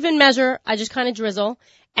 I don't even measure. I just kind of drizzle.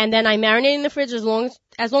 And then I marinate in the fridge as long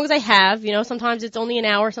as I have. Sometimes it's only an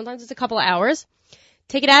hour. Sometimes it's a couple of hours.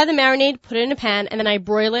 Take it out of the marinade, put it in a pan, and then I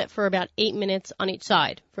broil it for about 8 minutes on each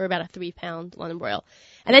side for about a 3-pound London broil.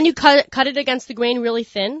 And then you cut it against the grain really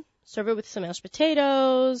thin. Serve it with some mashed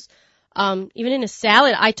potatoes, Even in a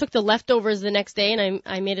salad, I took the leftovers the next day and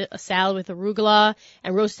I made a salad with arugula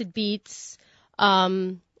and roasted beets.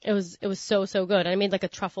 It was so good. I made like a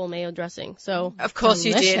truffle mayo dressing. So of course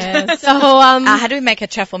delicious. you did. so How do we make a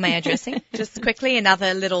truffle mayo dressing? Just quickly,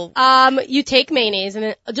 another little, you take mayonnaise and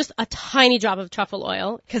then just a tiny drop of truffle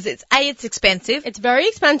oil. because it's expensive. It's very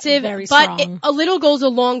expensive, Very but strong. a little goes a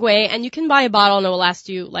long way, and you can buy a bottle and it will last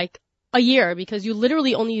you like a year because you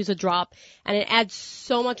literally only use a drop, and it adds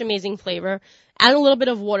so much amazing flavor. Add a little bit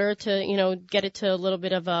of water to, get it to a little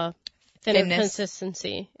bit of a thinner Thinness.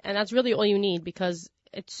 consistency, and that's really all you need because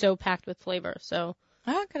it's so packed with flavor. So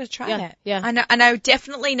Oh, I've got to try Yeah, that. yeah. I know,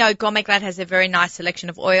 definitely know Gourmet Glad has a very nice selection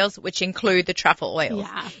of oils, which include the truffle oils.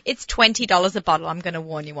 Yeah. It's $20 a bottle. I'm going to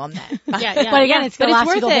warn you on that. yeah, But again, it's gonna last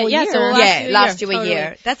you worth the it. whole Yeah, year. so it'll last you a Totally.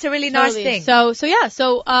 year. That's a really nice Totally. thing.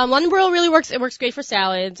 So London broil really works. It works great for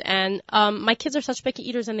salads, and my kids are such picky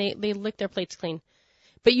eaters, and they lick their plates clean.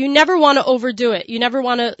 But you never want to overdo it. You never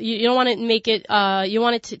want to. You don't want to make it. You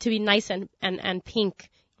want it to be nice and pink,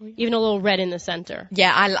 even a little red in the center.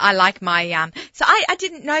 Yeah, I like my, so I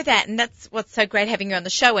didn't know that, and that's what's so great having you on the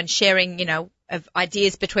show and sharing, of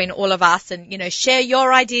ideas between all of us, and, share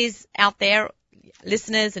your ideas out there,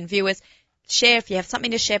 listeners and viewers. Share, if you have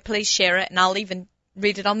something to share, please share it, and I'll even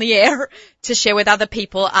read it on the air to share with other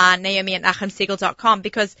people, Naomi@NachumSiegel.com,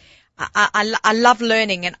 because I love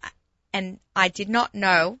learning, and I did not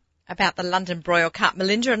know about the London broil cut.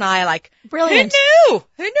 Melinda and I are like, Brilliant. Who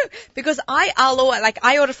knew? Because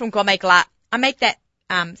I order from Gourmet Glad. I make that,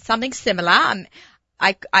 something similar.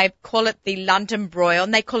 I call it the London broil,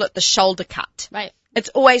 and they call it the shoulder cut. Right. It's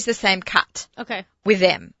always the same cut Okay. with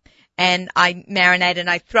them. And I marinate and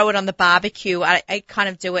I throw it on the barbecue. I kind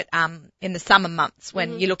of do it, in the summer months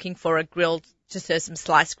when you're looking for a grilled, to serve some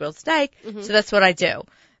sliced grilled steak. So that's what I do.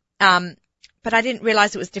 But I didn't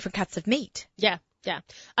realize it was different cuts of meat. Yeah.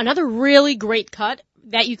 Another really great cut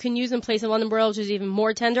that you can use in place of London broil, which is even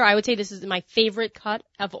more tender. I would say this is my favorite cut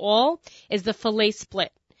of all, is the filet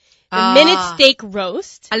split. The minute steak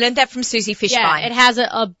roast. I learned that from Susie Fishbein. Yeah, it has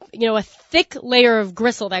a thick layer of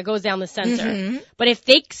gristle that goes down the center. But if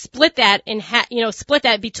they split that split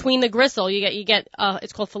that between the gristle, you get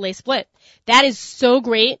it's called filet split. That is so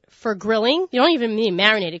great for grilling. You don't even need to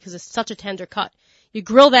marinate it because it's such a tender cut. You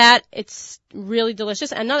grill that, it's really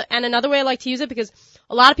delicious. Another way I like to use it, because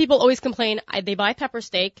a lot of people always complain, they buy pepper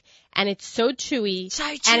steak and it's so chewy.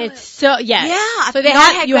 And it's so, Yeah, So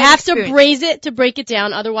you have to braise it to break it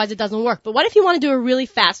down, otherwise it doesn't work. But what if you want to do a really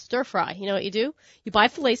fast stir fry? You know what you do? You buy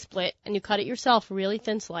filet split and you cut it yourself, really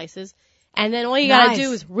thin slices. And then all you gotta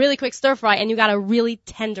do is really quick stir fry and you got a really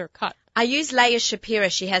tender cut. I use Leah Shapira.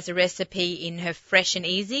 She has a recipe in her Fresh and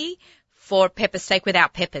Easy for pepper steak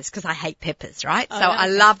without peppers, because I hate peppers, right? So I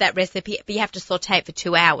love that recipe, but you have to saute it for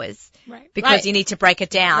 2 hours. Right. Because you need to break it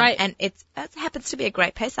down. Right. And it happens to be a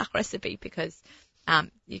great Pesach recipe, because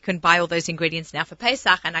you can buy all those ingredients now for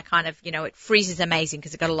Pesach, and I kind of, it freezes amazing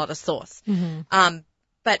because it's got a lot of sauce. But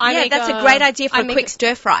that's a great idea for a quick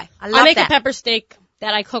stir fry. I love that. I make a pepper steak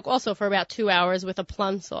that I cook also for about 2 hours with a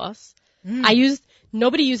plum sauce.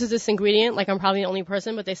 Nobody uses this ingredient, like I'm probably the only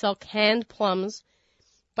person, but they sell canned plums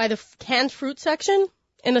by the canned fruit section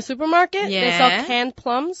in the supermarket. Yeah. They sell canned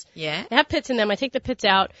plums. Yeah. They have pits in them. I take the pits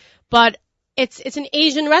out, but it's an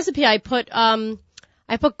Asian recipe. I put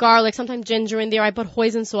garlic, sometimes ginger in there. I put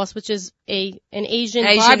hoisin sauce, which is an Asian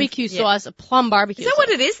barbecue sauce, a plum barbecue sauce. Is that what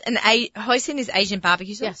it is? Hoisin is Asian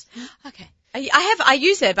barbecue sauce? Yes. Okay. I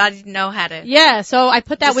use it, but I didn't know how to. Yeah, so I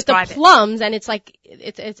put that with the Describe it. plums, and it's like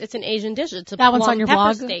it's an Asian dish. It's a That plum one's on your pepper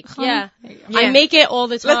blog, steak. honey? Yeah. Yeah. I make it all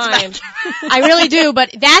the time. I really do,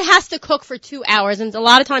 but that has to cook for 2 hours, and a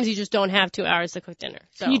lot of times you just don't have 2 hours to cook dinner.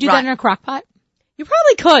 So Can you do that in a crock pot? You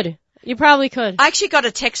probably could. I actually got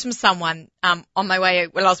a text from someone on my way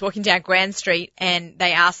when I was walking down Grand Street, and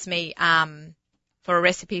they asked me for a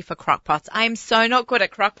recipe for crock pots. I am so not good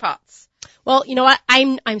at crock pots. Well, you know what?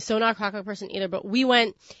 I'm so not a crock pot person either, but we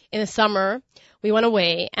went in the summer. We went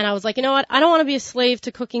away, and I was like, you know what? I don't want to be a slave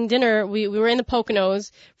to cooking dinner. We were in the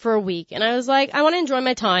Poconos for a week, and I was like, I want to enjoy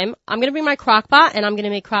my time. I'm going to bring my crock pot, and I'm going to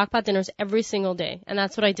make crock pot dinners every single day. And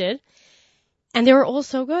that's what I did. And they were all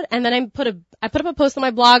so good. And then I put up a post on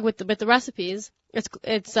my blog with the recipes. I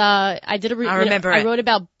wrote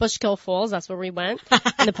about Bushkill Falls. That's where we went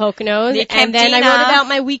in the Poconos. And then I wrote about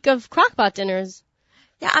my week of crockpot dinners.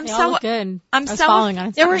 Yeah, They all look good. I was so following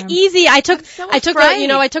on Instagram. They were easy. I took afraid. I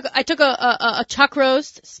took a chuck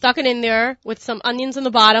roast, stuck it in there with some onions in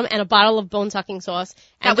the bottom and a bottle of bone sucking sauce,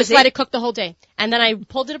 and just let it cook the whole day. And then I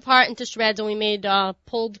pulled it apart into shreds, and we made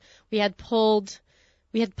pulled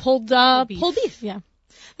beef. Yeah.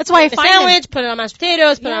 That's why I A find sandwich, put it on mashed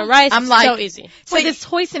potatoes, put it on rice. I'm It's like- so easy. So this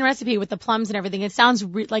hoisin recipe with the plums and everything, it sounds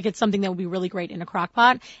like it's something that would be really great in a crock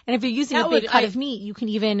pot. And if you're using That a big would- cut of meat, you can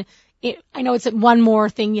even, I know it's one more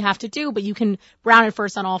thing you have to do, but you can brown it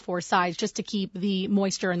first on all four sides just to keep the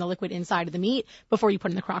moisture and the liquid inside of the meat before you put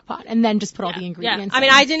it in the crock pot. And then just put all the ingredients I mean,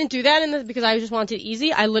 in. I didn't do that because I just wanted it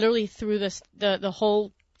easy. I literally threw the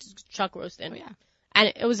whole chuck roast in. Oh, yeah.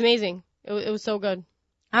 And it was amazing. It was so good.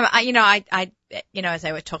 As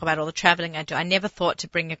I would talk about all the traveling I do, I never thought to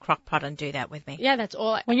bring a crock pot and do that with me. Yeah, that's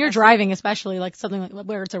all. When you're driving, especially like something like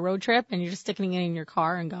where it's a road trip and you're just sticking it in your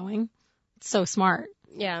car and going, it's so smart.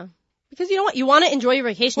 Yeah. Because you want to enjoy your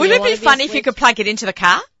vacation. Wouldn't You it be don't wanna funny if you could plug it into the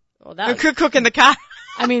car? Oh, You that could cook in the car.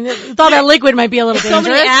 I mean, with all that liquid might be a little so dangerous.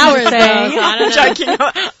 many hours. I'm just saying. though, I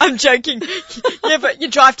don't know. I'm joking. Yeah, but you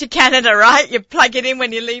drive to Canada, right? You plug it in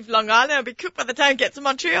when you leave Long Island. It'll be cooked by the time it gets to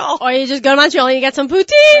Montreal. Or you just go to Montreal and you get some poutine.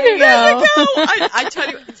 There you go. I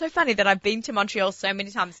tell you, it's so funny that I've been to Montreal so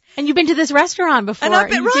many times. And you've been to this restaurant before, And I've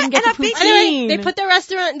been- you right, didn't get and the I've been- poutine. Anyway, they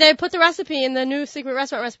put the recipe in the new secret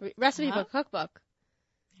restaurant recipe book, cookbook.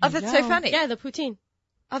 Oh, that's so funny. Yeah, the poutine.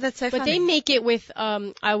 Oh, that's so But funny. they make it with,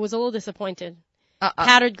 I was a little disappointed. Uh-uh.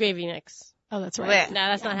 Powdered gravy mix. Oh, that's right. Where? No,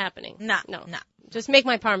 that's not happening. No. Just make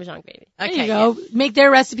my Parmesan gravy. There Okay. you go. Make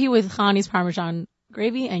their recipe with Khani's Parmesan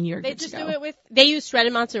gravy and you're They good just to go. do it with, they use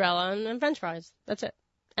shredded mozzarella and French fries. That's it.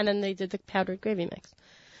 And then they did the powdered gravy mix.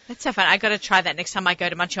 That's so fun. I got to try that next time I go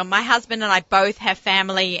to Montreal. My husband and I both have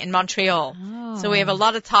family in Montreal, so we have a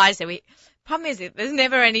lot of ties there. Problem is, there's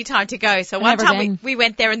never any time to go. So one never time been. we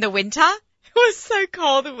went there in the winter. It was so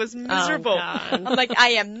cold. It was miserable. God. I'm like, I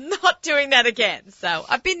am not doing that again. So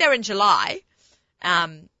I've been there in July,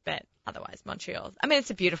 but otherwise Montreal. I mean, it's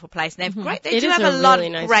a beautiful place. And they have great. They It do is have a a lot really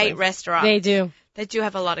of nice great place. restaurants. They do. They do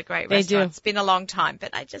have a lot of great They do. restaurants. It's been a long time,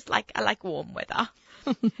 but I like warm weather.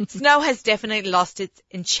 Snow has definitely lost its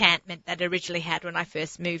enchantment that it originally had when I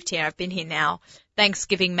first moved here. I've been here now.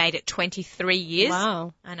 Thanksgiving made it 23 years.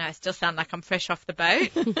 Wow. I know, I still sound like I'm fresh off the boat.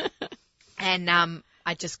 And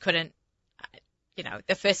I just couldn't,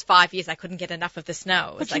 the first 5 years I couldn't get enough of the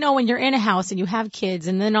snow. It was But when you're in a house and you have kids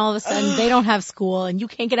and then all of a sudden they don't have school and you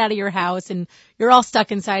can't get out of your house and you're all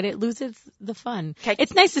stuck inside, it loses the fun. Okay.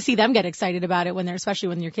 It's nice to see them get excited about it especially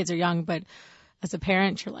when your kids are young, but as a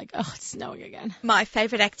parent, you're like, oh, it's snowing again. my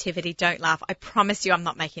favorite activity, don't laugh, I promise you I'm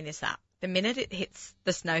not making this up. The minute it hits,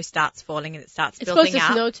 the snow starts falling and it starts It's building supposed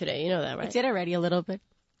to up. snow today. You know that, right? It did already a little bit.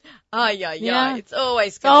 Oh, yeah. Yeah. It's always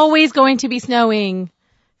It's going. always going to be snowing.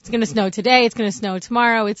 It's going to snow today. It's going to snow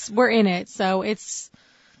tomorrow. We're in it. So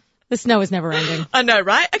the snow is never ending. I know,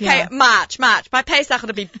 right? Okay, Yeah. March. By Pesach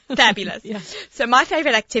it'll be fabulous. Yeah. So my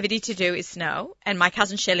favorite activity to do is snow, and my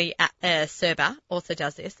cousin Shelley Serba also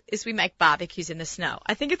does this, is we make barbecues in the snow.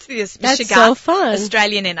 I think it's the That's Michigan so fun.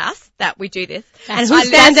 Australian in us that we do this. And So who I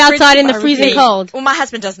stands love outside in the barbecue. freezing cold? Well, my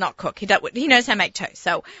husband does not cook. He knows how to make toast.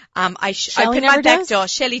 So, I Shelley open my never back does? door.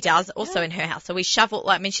 Shelley does, also in her house. So we shovel,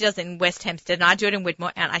 she does it in West Hempstead and I do it in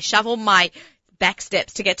Widmore, and I shovel my back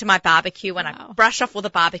steps to get to my barbecue and I brush off all the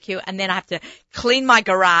barbecue and then I have to clean my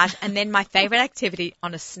garage, and then my favorite activity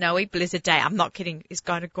on a snowy blizzard day, I'm not kidding, is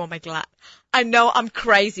going to Gourmet Glatt. I know I'm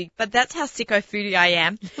crazy, but that's how sicko foodie I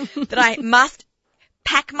am, that I must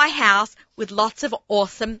pack my house with lots of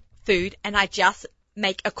awesome food and I just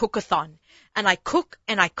make a cookathon. And I cook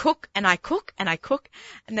and I cook and I cook and I cook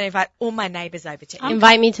and then invite all my neighbours over to eat.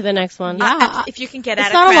 Invite me to the next one. Yeah. If you can get It's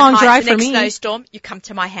out of not a Crown long Heights drive the for next me. snowstorm, you come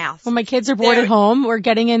to my house. When my kids are bored There- at home, we're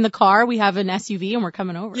getting in the car. We have an SUV and we're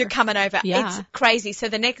coming over. You're coming over. Yeah. It's crazy. So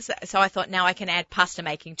I thought now I can add pasta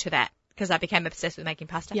making to that because I became obsessed with making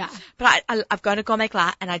pasta. Yeah. But I've got to Gourmet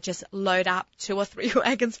Glatt and I just load up 2 or 3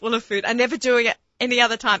 wagons full of food. I never do it any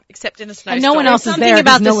other time except in a snowstorm. And no one else is Something there 'cause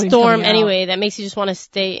about the nobody's storm coming out. anyway that makes you just want to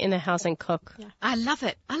stay in the house and cook. Yeah. I love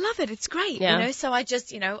it. It's great. Yeah. So I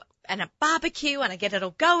just, and a barbecue and I get it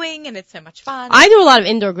all going and it's so much fun. I do a lot of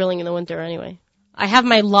indoor grilling in the winter anyway. I have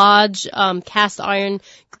my Lodge cast iron,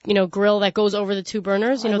 grill that goes over the 2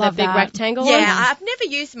 burners. I That love big that. rectangle. yeah, one. I've never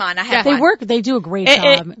used mine. I have They one. work. They do a great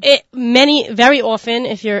job. Very often,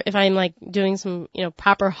 if I'm like doing some,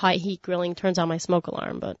 proper high heat grilling, turns on my smoke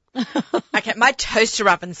alarm. But Okay, my toaster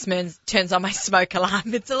oven turns on my smoke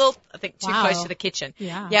alarm. It's a little, I think, too Wow. close to the kitchen.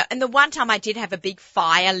 Yeah. Yeah, and the one time I did have a big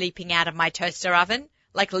fire leaping out of my toaster oven,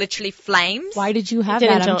 like literally flames. Why did you have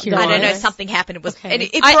Didn't that? I'm go- curious. I don't know, Nice. something happened. It was, Okay. and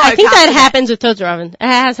it broke I think that after happens with toaster oven. It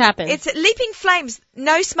has happened. It's leaping flames,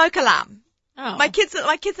 no smoke alarm. Oh. My kids are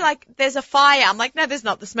like, there's a fire. I'm like, no, there's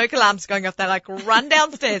not. The smoke alarm's going off. They like run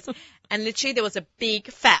downstairs. And literally there was a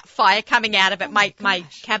big fat fire coming out of it. My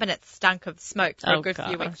cabinet stunk of smoke for a good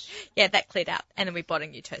few weeks. Yeah, that cleared out. And then we bought a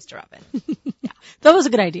new toaster oven. Yeah. That was a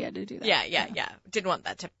good idea to do that. Yeah. Didn't want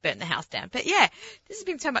that to burn the house down. But yeah, this has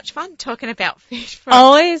been so much fun talking about food. It's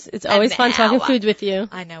always fun talking hour. food with you.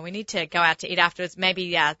 I know, we need to go out to eat afterwards.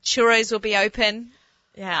 Maybe churros will be open.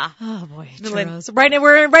 Yeah. Oh boy, churros.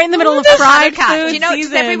 We're right in the middle of fried Hanukkah. food Do you know,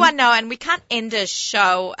 season. does everyone know, and we can't end a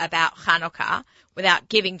show about Hanukkah without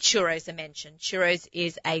giving churros a mention. Churros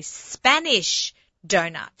is a Spanish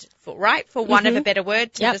donut, for want of a better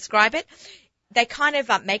word to describe it. They kind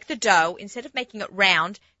of make the dough, instead of making it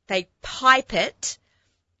round, they pipe it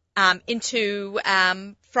into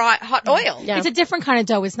hot oil. Yeah. It's a different kind of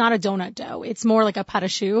dough. It's not a donut dough. It's more like a pâte à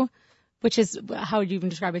choux, which is, how would you even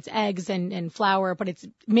describe it? It's eggs and flour, but it's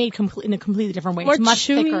made in a completely different way. More It's much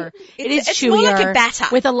chewy. thicker. It's it's chewier. more like a batter.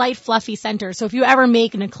 With a light, fluffy center. So if you ever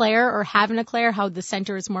make an eclair or have an eclair, how the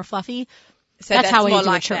center is more fluffy, So that's how more you do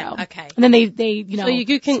like a churro. that. Okay. And then they So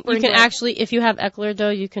you can sprinkle it. actually, if you have eclair dough,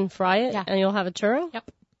 you can fry it and you'll have a churro.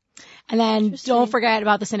 Yep. And then don't forget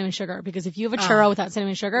about the cinnamon sugar, because if you have a churro without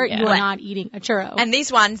cinnamon sugar, you are not eating a churro. And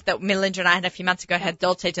these ones that Melinda and I had a few months ago had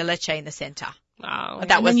dulce de leche in the center. Wow.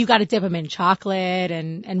 That and was then you got to dip them in chocolate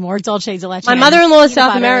and more dulce de leche. My and mother-in-law is peanut South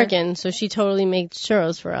butter. American, so she totally makes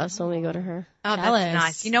churros for us when we go to her. oh, jealous. that's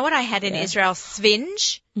nice. You know what I had in Israel?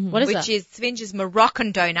 Svinge, What is which that? is Svinge is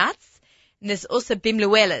Moroccan donuts. And there's also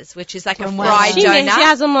bimluelas, which is like a Brunuelas. fried She donut.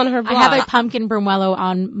 has them on her blog. I have a pumpkin brunuelo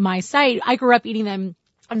on my site. I grew up eating them.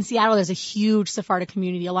 In Seattle, there's a huge Sephardic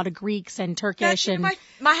community, a lot of Greeks and Turkish, and my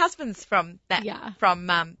husband's from that, from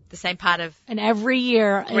the same part of and every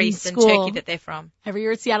year Greece in and school, Turkey that they're from. every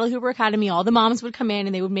year at Seattle Hoover Academy, all the moms would come in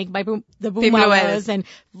and they would make the Brunuelas. brunuelos and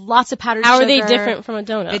lots of powdered How sugar. are they different from a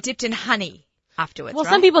donut? They're dipped in honey afterwards, Well,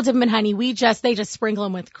 right? some people dip them in honey. They just sprinkle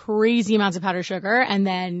them with crazy amounts of powdered sugar, and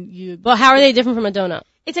then Well, how are they different from a donut?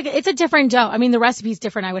 It's a different dough. I mean, the recipe's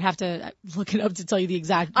different. I would have to look it up to tell you the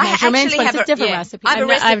exact I measurements, actually but have it's a different recipe. I have a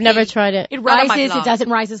recipe. I've never tried it. It Right on my rises, blog. it doesn't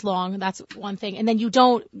rise as long. That's one thing. And then you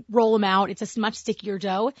don't roll them out. It's a much stickier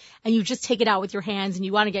dough. And you just take it out with your hands, and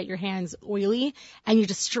you want to get your hands oily. And you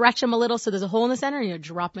just stretch them a little so there's a hole in the center, and you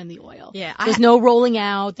drop them in the oil. Yeah, There's no rolling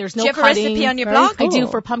out. There's no Do you have a cutting. recipe on your Very blog? cool. I do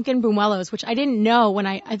for pumpkin brunuelos, which I didn't know when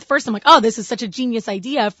at first I'm like, oh, this is such a genius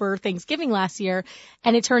idea for Thanksgiving last year.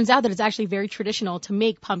 And it turns out that it's actually very traditional to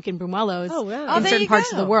make pumpkin brunuelos Oh, wow. Oh, in there certain you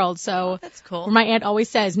parts go. of the world. So That's cool. where my aunt always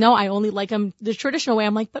says, no, I only like them the traditional way.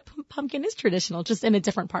 I'm like, but pumpkin is traditional, just in a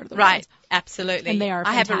different part of the Right, world. absolutely. And they are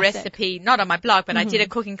I have a fantastic. recipe, not on my blog, but I did a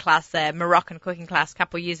cooking class, a Moroccan cooking class a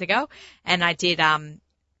couple of years ago, and I did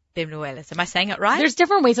bimluelas. Am I saying it right? There's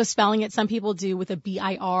different ways of spelling it. Some people do with a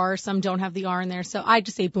B-I-R. Some don't have the R in there. So I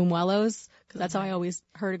just say buñuelos because that's how I always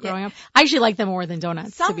heard it growing up. I actually like them more than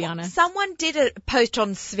donuts, to be honest. Someone did a post on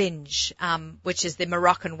Svinge, which is the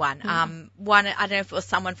Moroccan one. One, I don't know if it was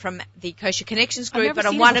someone from the Kosher Connections group, never but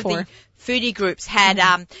on seen one it of the before. foodie groups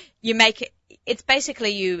had, you make it, it's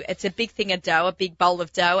basically it's a big thing of dough, a big bowl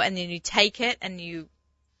of dough, and then you take it and you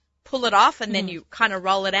pull it off and then you kind of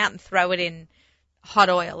roll it out and throw it in hot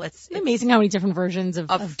oil. It's amazing how many different versions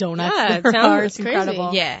of donuts Yeah, it there sounds are. It's crazy.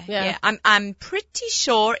 incredible. Yeah. I'm pretty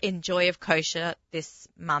sure in Joy of Kosher this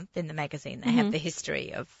month in the magazine they have the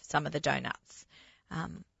history of some of the donuts.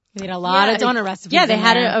 They had a lot of donut recipes. Yeah, they in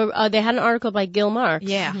had there. they had an article by Gil Marks.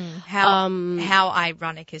 Yeah. How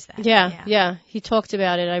ironic is that? Yeah. He talked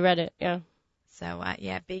about it. I read it. Yeah. So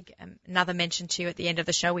big another mention to you at the end of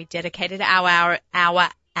the show. We dedicated our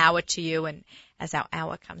hour to you, and as our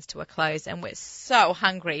hour comes to a close, and we're so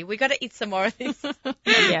hungry, we got to eat some more of these.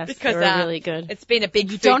 Yes, because they were really good. It's been a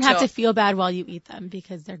big. You food don't have tour. to feel bad while you eat them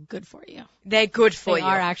because they're good for you. They're good for They you.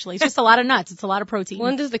 are actually. It's just a lot of nuts. It's a lot of protein.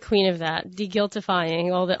 Linda's the queen of that,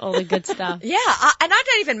 de-guiltifying all the good stuff. Yeah, and I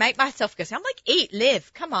don't even make myself go. I'm like, eat,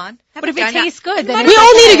 live, come on. Have But a if it donut. tastes good, then We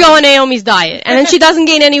all need to go on Naomi's diet, and then she doesn't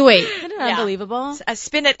gain any weight. Isn't it unbelievable? A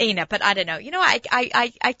spin at Ina, but I don't know. You know,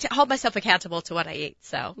 I hold myself accountable to what I eat.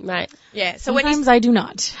 So Right. yeah. So when you Sometimes I do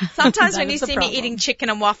not. sometimes That when you is the see problem. me eating chicken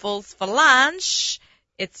and waffles for lunch,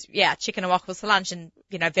 it's chicken and waffles for lunch and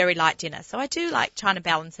very light dinner. So I do like trying to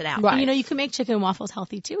balance it out. Right. You know, you can make chicken and waffles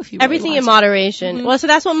healthy too if you really Everything want in to. moderation. Well, so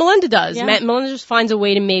that's what Melinda does. Yeah. Melinda just finds a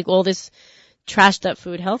way to make all this trashed up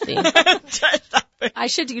food healthy. I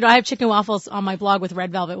should, I have chicken waffles on my blog with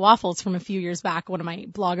red velvet waffles from a few years back, one of my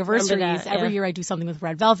blog anniversaries. that, Every yeah. year I do something with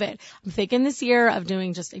red velvet. I'm thinking this year of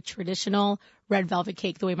doing just a traditional red velvet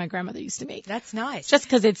cake the way my grandmother used to make. That's nice. Just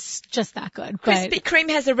because it's just that good. Krispy But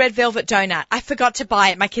Kreme has a red velvet donut. I forgot to buy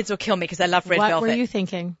it. My kids will kill me because I love red what velvet. were you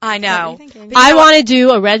thinking? I know. What were you thinking? I want to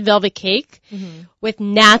do a red velvet cake with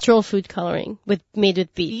natural food coloring made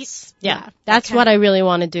with beets. Yeah. Yeah. That's Okay. what I really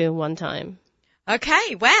want to do one time. Okay,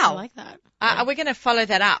 I wow. like that. We're going to follow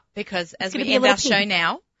that up because as gonna we be a end our little show pink.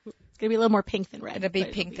 now, it's gonna be a little more pink than red. It'll be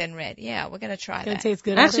pink than red. Yeah, we're going to try Gonna that. taste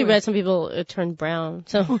good. I actually either way. read some people it turned brown.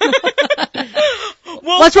 So We'll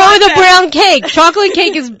what's wrong with find a out. brown cake? Chocolate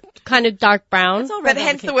cake is kind of dark brown. That's all But red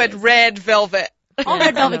hence velvet the word cake is. red velvet. All Yeah, red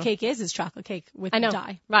I velvet know. cake is chocolate cake with I know.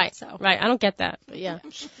 dye. Right. So Right. I don't get that, but yeah.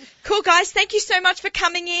 Cool, guys. Thank you so much for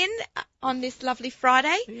coming in on this lovely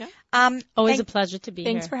Friday. Yeah. Always Thank- a pleasure to be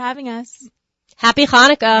Thanks here. for having us. Happy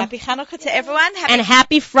Hanukkah Happy Hanukkah to everyone. and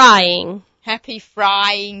happy frying. Happy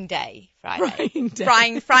Frying Day. Frying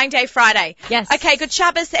day. Frying Day Friday. Yes. Okay, good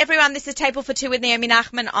Shabbos to everyone. This is Table for Two with Naomi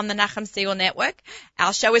Nachman on the Nachum Segal Network.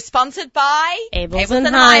 Our show is sponsored by Abels and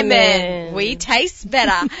Hyman. We taste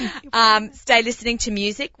better. Stay listening to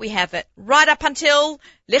music. We have it right up until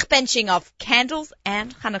lichtbenching of candles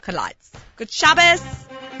and Hanukkah lights. Good Shabbos.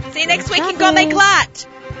 See you next week in Gourmet Glatt.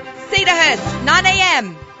 Cedarhurst, 9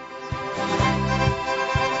 a.m.